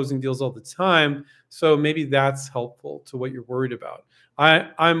students are closing deals all the time. So maybe that's helpful to what you're worried about.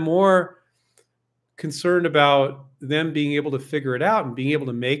 I'm more concerned about them being able to figure it out and being able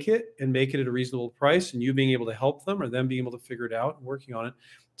to make it at a reasonable price, and you being able to help them or them being able to figure it out and working on it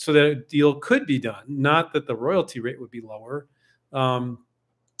so that a deal could be done. Not that the royalty rate would be lower.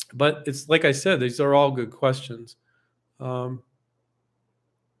 But it's like I said, these are all good questions.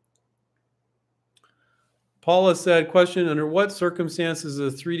 Paula said, question, under what circumstances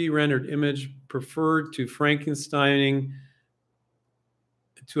is a 3D rendered image preferred to a Frankenstein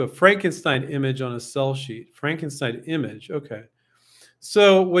image on a cell sheet? Frankenstein image, okay.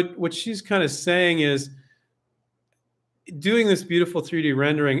 So what she's kind of saying is doing this beautiful 3D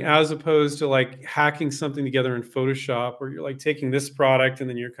rendering as opposed to like hacking something together in Photoshop, where you're like taking this product and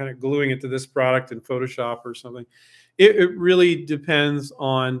then you're kind of gluing it to this product in Photoshop or something. It really depends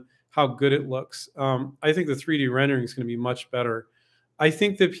on how good it looks. I think the 3D rendering is going to be much better. I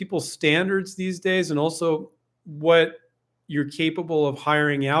think that people's standards these days and also what you're capable of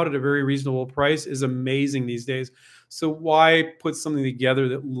hiring out at a very reasonable price is amazing these days. So why put something together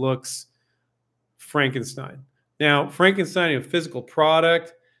that looks Frankenstein? Now, Frankensteining a physical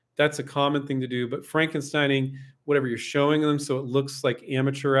product, that's a common thing to do, but Frankensteining whatever you're showing them so it looks like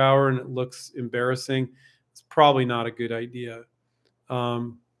amateur hour and it looks embarrassing, it's probably not a good idea.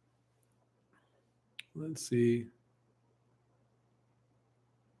 Let's see.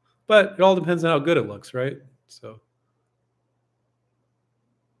 But it all depends on how good it looks, right? So,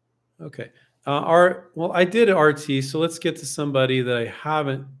 okay. Well, I did RT, so let's get to somebody that I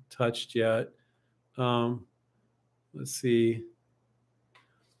haven't touched yet. Let's see.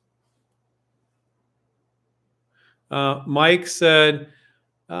 Mike said,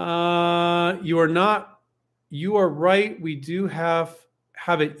 you are right. We do have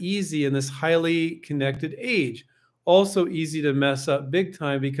it easy in this highly connected age. Also easy to mess up big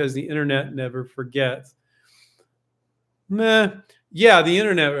time because the internet never forgets. Meh. Yeah, the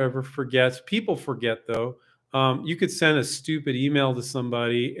internet never forgets. People forget, though. You could send a stupid email to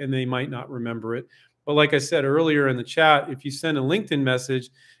somebody and they might not remember it. But like I said earlier in the chat, if you send a LinkedIn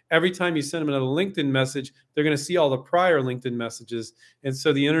message, every time you send them another LinkedIn message, they're going to see all the prior LinkedIn messages. And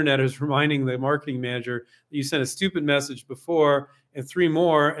so the internet is reminding the marketing manager that you sent a stupid message before and 3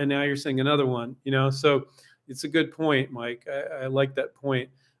 more, and now you're sending another one. So it's a good point, Mike. I like that point.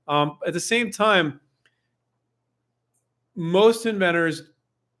 At the same time, most inventors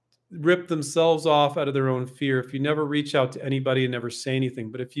rip themselves off out of their own fear if you never reach out to anybody and never say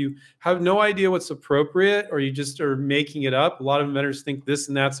anything. But if you have no idea what's appropriate or you just are making it up, a lot of inventors think this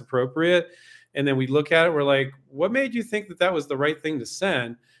and that's appropriate. And then we look at it, we're like, what made you think that that was the right thing to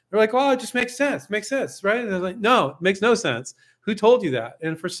send? They're like, oh, it just makes sense. Makes sense, right? And they're like, no, it makes no sense. Who told you that?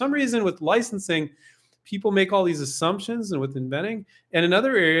 And for some reason with licensing, people make all these assumptions, and with inventing. And in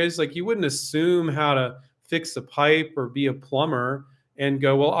other areas, like you wouldn't assume how to fix a pipe or be a plumber and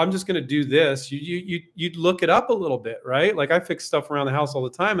go, well, I'm just going to do this. You'd look it up a little bit, right? Like I fix stuff around the house all the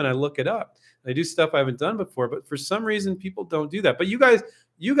time and I look it up. I do stuff I haven't done before, but for some reason people don't do that. But you guys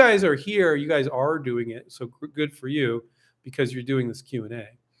are here. You guys are doing it. So good for you because you're doing this Q&A.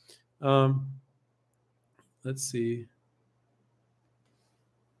 Let's see.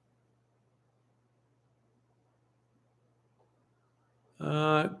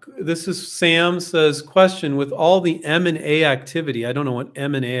 This is Sam says, question, with all the M&A activity, I don't know what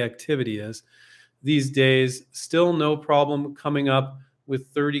M&A activity is these days, still no problem coming up with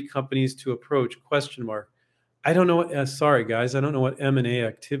 30 companies to approach, question mark. I don't know what, sorry guys, I don't know what M&A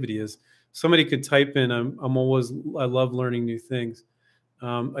activity is. Somebody could type in, I love learning new things.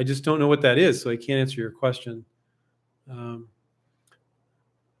 I just don't know what that is, so I can't answer your question.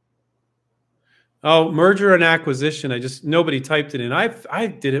 Oh, merger and acquisition. Nobody typed it in. I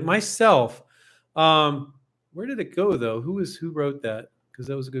did it myself. Where did it go though? Who wrote that? Because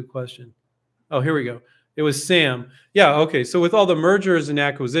that was a good question. Oh, here we go. It was Sam. Yeah. Okay. So with all the mergers and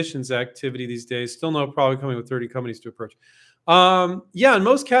acquisitions activity these days, still no problem coming with 30 companies to approach. Yeah. In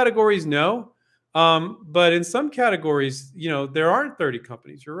most categories, no. But in some categories, there aren't 30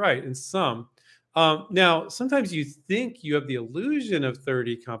 companies. You're right. In some. Now, sometimes you think you have the illusion of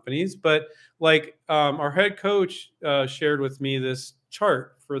 30 companies, but like our head coach shared with me this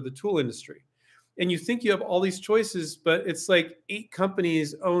chart for the tool industry. And you think you have all these choices, but it's like 8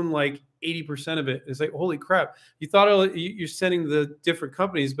 companies own like 80% of it. It's like, holy crap. You thought you're sending the different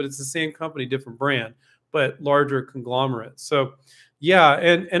companies, but it's the same company, different brand, but larger conglomerate. So Yeah,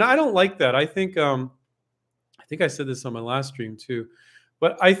 and I don't like that. I think I said this on my last stream too,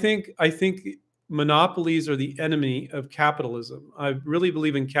 but I think monopolies are the enemy of capitalism. I really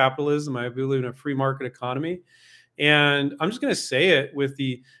believe in capitalism. I believe in a free market economy, and I'm just going to say it with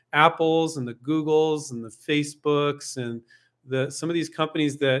the Apples and the Googles and the Facebooks and the some of these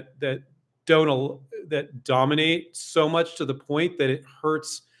companies that dominate so much to the point that it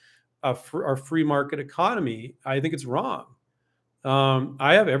hurts our free market economy. I think it's wrong.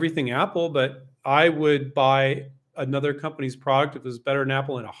 I have everything Apple, but I would buy another company's product if it was better than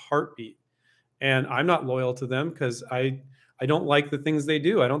Apple in a heartbeat. And I'm not loyal to them because I don't like the things they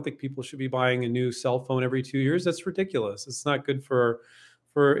do. I don't think people should be buying a new cell phone every 2 years. That's ridiculous. It's not good for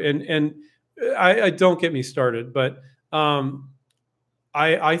and I don't get me started, but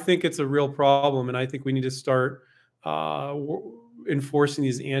I think it's a real problem, and I think we need to start enforcing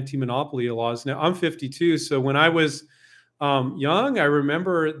these anti-monopoly laws. Now I'm 52, so when I was young, I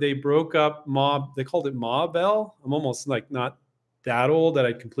remember they broke up Mob. They called it Ma Bell. I'm almost like not that old that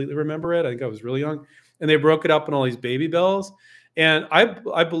I completely remember it. I think I was really young, and they broke it up in all these Baby Bells. And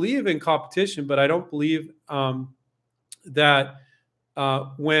I believe in competition, but I don't believe that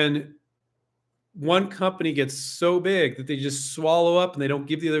when one company gets so big that they just swallow up and they don't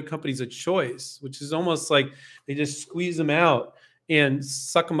give the other companies a choice, which is almost like they just squeeze them out and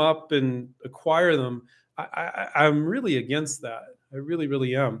suck them up and acquire them. I'm really against that. I really,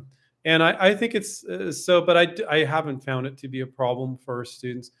 really am. And I think it's so, but I haven't found it to be a problem for our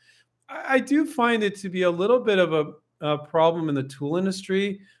students. I do find it to be a little bit of a problem in the tool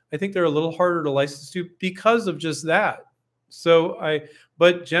industry. I think they're a little harder to license to because of just that. So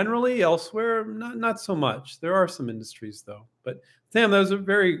but generally elsewhere, not so much. There are some industries though. But Sam, that was a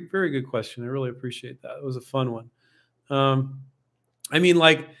very, very good question. I really appreciate that. It was a fun one. I mean,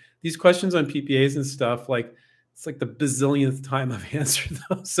 like these questions on PPAs and stuff, like it's like the bazillionth time I've answered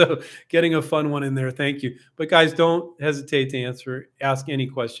those. So getting a fun one in there, thank you. But guys, don't hesitate to ask any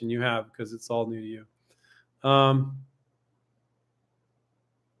question you have because it's all new to you.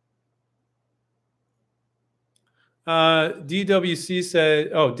 DWC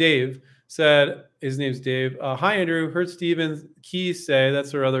said, oh, Dave said, his name's Dave. Hi, Andrew. Heard Stephen Keys say,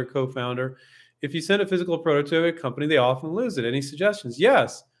 that's our other co-founder, if you send a physical prototype to a company, they often lose it. Any suggestions?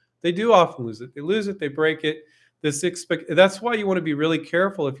 Yes, they do often lose it. They lose it, they break it. That's why you want to be really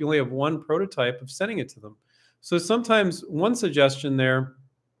careful if you only have one prototype of sending it to them. So sometimes one suggestion there,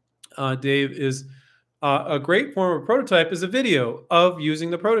 Dave, is a great form of prototype is a video of using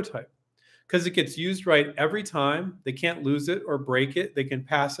the prototype because it gets used right every time. They can't lose it or break it. They can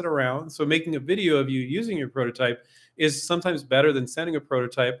pass it around. So making a video of you using your prototype is sometimes better than sending a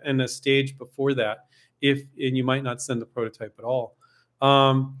prototype and a stage before that. And you might not send the prototype at all.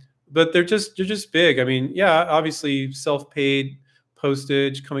 But they're just big. I mean, yeah, obviously self-paid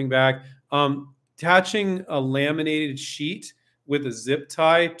postage coming back. Attaching a laminated sheet with a zip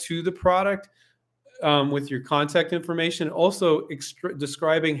tie to the product with your contact information, also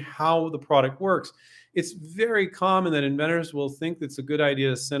describing how the product works. It's very common that inventors will think it's a good idea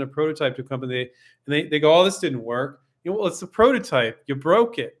to send a prototype to a company, and they go, "Oh, this didn't work." You know, well, it's a prototype. You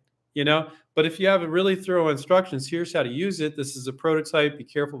broke it. You know, but if you have a really thorough instructions, here's how to use it. This is a prototype. Be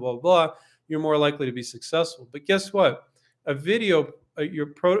careful, blah blah blah. You're more likely to be successful. But guess what? A video, a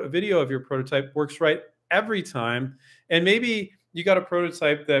video of your prototype works right every time. And maybe you got a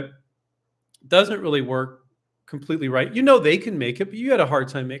prototype that doesn't really work completely right. You know they can make it, but you had a hard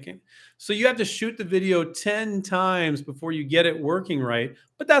time making it. So you have to shoot the video 10 times before you get it working right.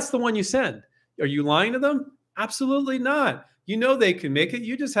 But that's the one you send. Are you lying to them? Absolutely not. You know they can make it.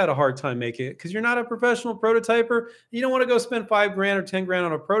 You just had a hard time making it because you're not a professional prototyper. You don't want to go spend $5,000 or $10,000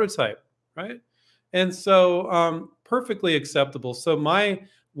 on a prototype, right? And so perfectly acceptable. So my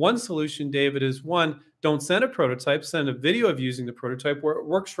one solution, David, is one, don't send a prototype, send a video of using the prototype where it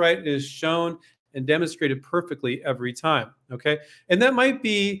works right, it is shown and demonstrated perfectly every time, okay? And that might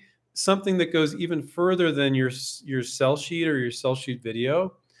be something that goes even further than your sell sheet or your sell sheet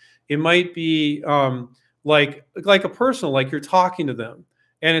video. It might be like a personal, like you're talking to them,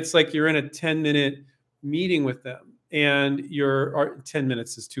 and it's like you're in a 10-minute meeting with them, and your 10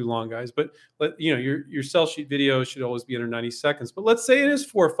 minutes is too long, guys, but you know, your sell sheet video should always be under 90 seconds. But let's say it is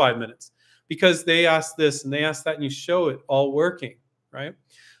 4 or 5 minutes because they asked this and they asked that, and you show it all working, right?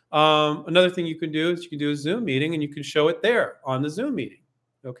 Another thing you can do is you can do a Zoom meeting and you can show it there on the Zoom meeting,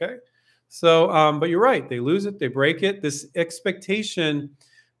 okay? So, but you're right, they lose it, they break it. This expectation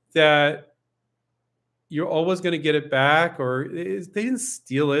that you're always going to get it back, or they didn't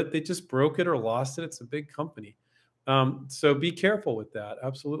steal it, they just broke it or lost it. It's a big company. So be careful with that.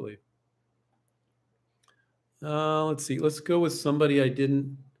 Absolutely. Let's see. Let's go with somebody I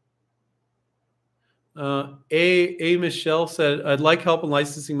didn't. A Michelle said, I'd like help in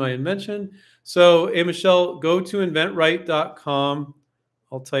licensing my invention. So A Michelle, go to inventRight.com.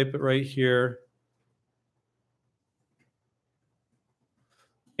 I'll type it right here.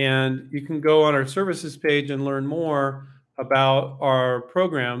 And you can go on our services page and learn more about our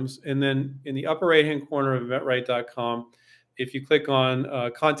programs. And then in the upper right-hand corner of inventright.com, if you click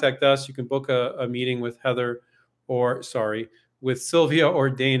on contact us, you can book a meeting with Heather or, sorry, with Sylvia or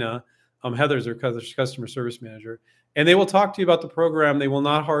Dana. Heather's our customer service manager. And they will talk to you about the program. They will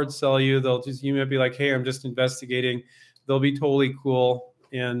not hard sell you. They'll just, you might be like, hey, I'm just investigating. They'll be totally cool.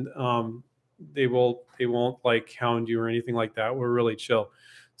 And they won't like hound you or anything like that. We're really chill.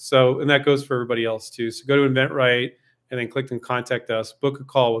 So, and that goes for everybody else too. So go to InventRight and then click on contact us, book a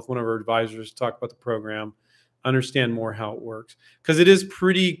call with one of our advisors to talk about the program, understand more how it works. Because it is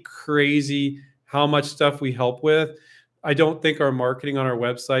pretty crazy how much stuff we help with. I don't think our marketing on our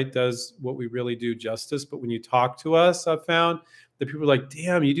website does what we really do justice. But when you talk to us, I've found that people are like,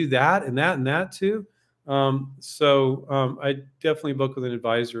 damn, you do that and that and that too. I definitely book with an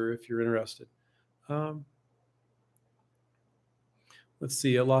advisor if you're interested. Let's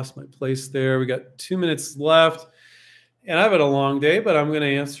see, I lost my place there. We got 2 minutes left. And I've had a long day, but I'm going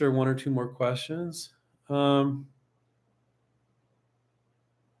to answer one or two more questions. I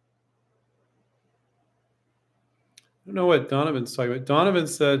don't know what Donovan's talking about. Donovan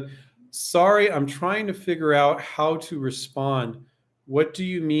said, sorry, I'm trying to figure out how to respond. What do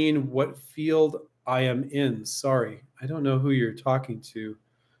you mean, what field I am in? Sorry, I don't know who you're talking to,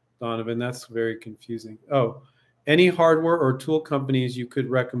 Donovan. That's very confusing. Oh, any hardware or tool companies you could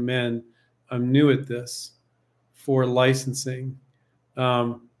recommend? I'm new at this for licensing.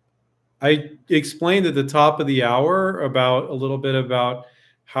 I explained at the top of the hour about a little bit about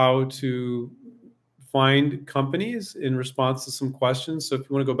how to find companies in response to some questions. So if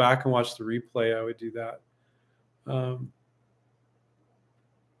you want to go back and watch the replay, I would do that.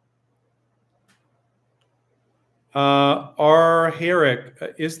 R.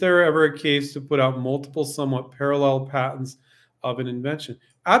 Herrick, is there ever a case to put out multiple somewhat parallel patents of an invention?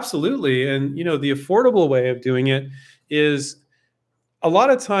 Absolutely. And, you know, the affordable way of doing it is a lot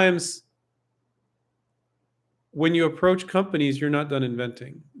of times when you approach companies, you're not done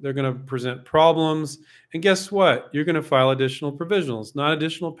inventing. They're going to present problems. And guess what? You're going to file additional provisionals, not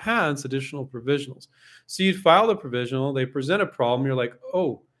additional patents, additional provisionals. So you file the provisional, they present a problem. You're like,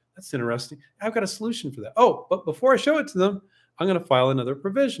 oh, that's interesting. I've got a solution for that. Oh, but before I show it to them, I'm going to file another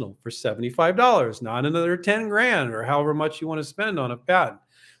provisional for $75, not another 10 grand or however much you want to spend on a patent.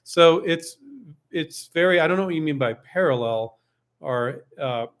 So it's very, I don't know what you mean by parallel or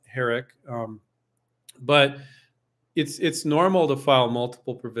Herrick, but it's normal to file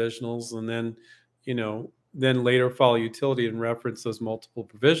multiple provisionals and then, you know, then later file utility and reference those multiple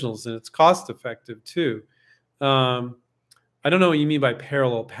provisionals, and it's cost effective too. I don't know what you mean by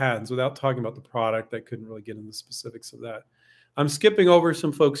parallel patents without talking about the product. I couldn't really get into the specifics of that. I'm skipping over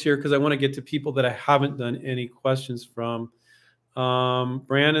some folks here because I want to get to people that I haven't done any questions from.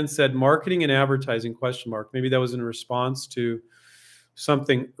 Brandon said marketing and advertising ? Maybe that was in response to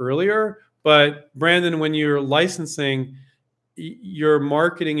something earlier. But Brandon, when you're licensing, your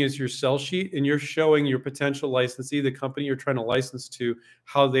marketing is your sell sheet, and you're showing your potential licensee, the company you're trying to license to,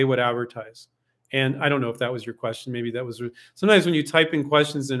 how they would advertise. And I don't know if that was your question. Maybe that was. Sometimes when you type in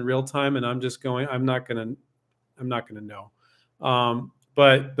questions in real time, and I'm just going, I'm not gonna know.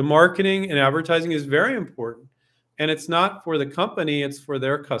 But the marketing and advertising is very important, and it's not for the company; it's for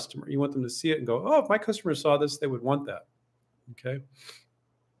their customer. You want them to see it and go, "Oh, if my customer saw this, they would want that." Okay.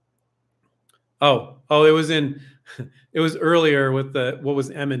 Oh, it was in. It was earlier with what was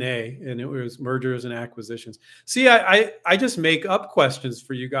M&A, and it was mergers and acquisitions. See, I just make up questions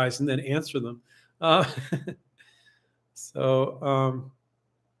for you guys and then answer them.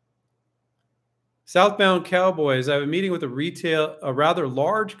 Southbound Cowboys. I have a meeting with a rather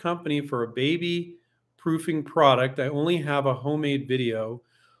large company for a baby proofing product. I only have a homemade video,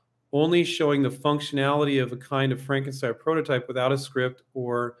 only showing the functionality of a kind of Frankenstein prototype without a script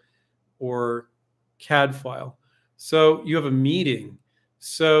or CAD file. So you have a meeting.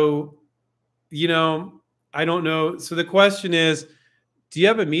 So, you know, I don't know. So the question is, do you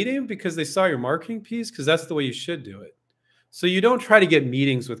have a meeting because they saw your marketing piece? Because that's the way you should do it. So you don't try to get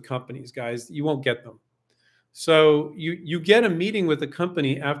meetings with companies, guys. You won't get them. So you get a meeting with a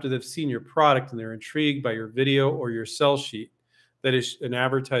company after they've seen your product and they're intrigued by your video or your sell sheet that is an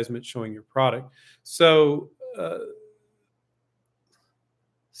advertisement showing your product. So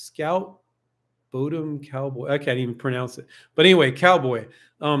Scout Bodum Cowboy. I can't even pronounce it. But anyway, Cowboy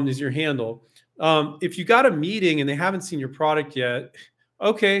is your handle. If you got a meeting and they haven't seen your product yet,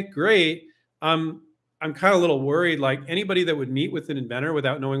 okay, great. I'm kind of a little worried. Like anybody that would meet with an inventor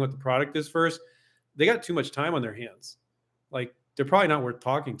without knowing what the product is first, they got too much time on their hands. Like they're probably not worth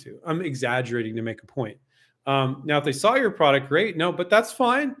talking to. I'm exaggerating to make a point. Now, if they saw your product, great. No, but that's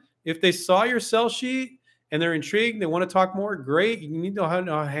fine. If they saw your sell sheet and they're intrigued, they want to talk more, great. You need to know how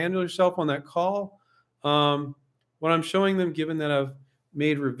to handle yourself on that call. What I'm showing them, given that I've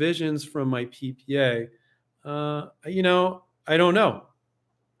made revisions from my PPA, you know, I don't know.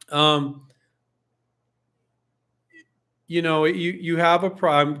 You know, you have a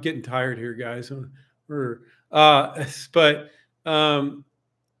problem. I'm getting tired here, guys. But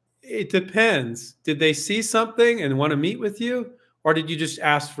it depends. Did they see something and want to meet with you, or did you just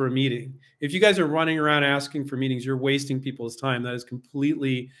ask for a meeting? If you guys are running around asking for meetings, you're wasting people's time. That is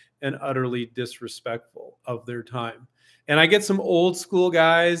completely and utterly disrespectful of their time. And I get some old school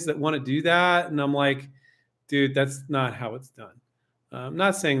guys that want to do that, and I'm like, dude, that's not how it's done. I'm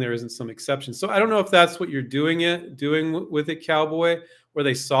not saying there isn't some exceptions. So I don't know if that's what you're doing with it, Cowboy, where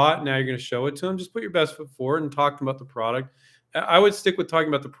they saw it and now you're going to show it to them. Just put your best foot forward and talk to them about the product. I would stick with talking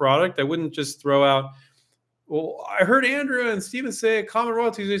about the product. I wouldn't just throw out, well, I heard Andrew and Steven say common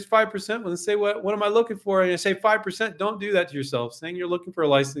royalties is 5%. When they say, what am I looking for? And I say 5%, don't do that to yourself. Saying you're looking for a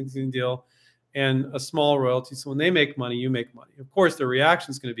licensing deal and a small royalty. So when they make money, you make money. Of course, their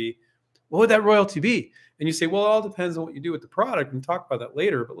reaction is going to be, what would that royalty be? And you say, well, it all depends on what you do with the product, and talk about that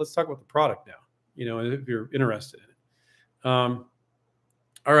later. But let's talk about the product now, you know, if you're interested in it. All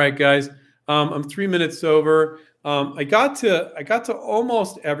right, guys. I'm 3 minutes over. I got to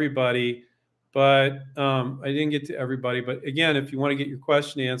almost everybody, but I didn't get to everybody. But again, if you want to get your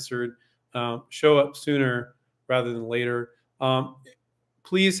question answered, show up sooner rather than later.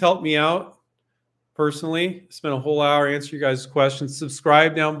 Please help me out. Personally, spent a whole hour answering you guys' questions.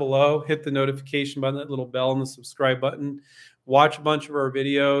 Subscribe down below. Hit the notification button, that little bell on the subscribe button. Watch a bunch of our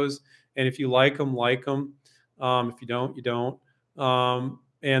videos. And if you like them, like them. If you don't, you don't.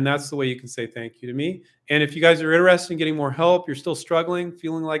 And that's the way you can say thank you to me. And if you guys are interested in getting more help, you're still struggling,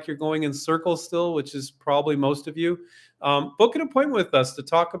 feeling like you're going in circles still, which is probably most of you, book an appointment with us to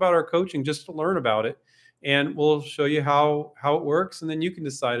talk about our coaching, just to learn about it. And we'll show you how it works. And then you can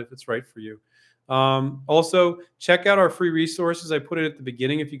decide if it's right for you. Also, check out our free resources. I put it at the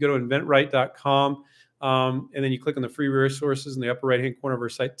beginning. If you go to inventRight.com and then you click on the free resources in the upper right-hand corner of our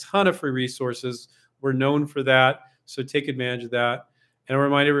site, ton of free resources. We're known for that, so take advantage of that. And I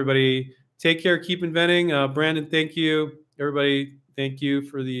remind everybody, take care, keep inventing. Brandon, thank you. Everybody, thank you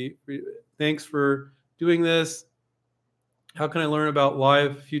for thanks for doing this. How can I learn about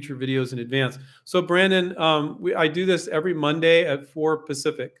live future videos in advance? So Brandon, I do this every Monday at 4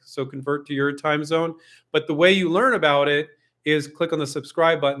 Pacific. So convert to your time zone. But the way you learn about it is click on the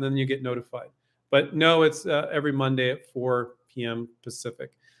subscribe button, and then you get notified. But no, it's every Monday at 4 p.m.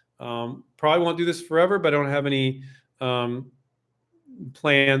 Pacific. Probably won't do this forever, but I don't have any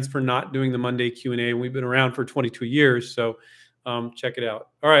plans for not doing the Monday Q&A. We've been around for 22 years, so check it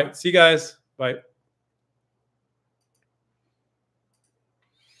out. All right, see you guys. Bye.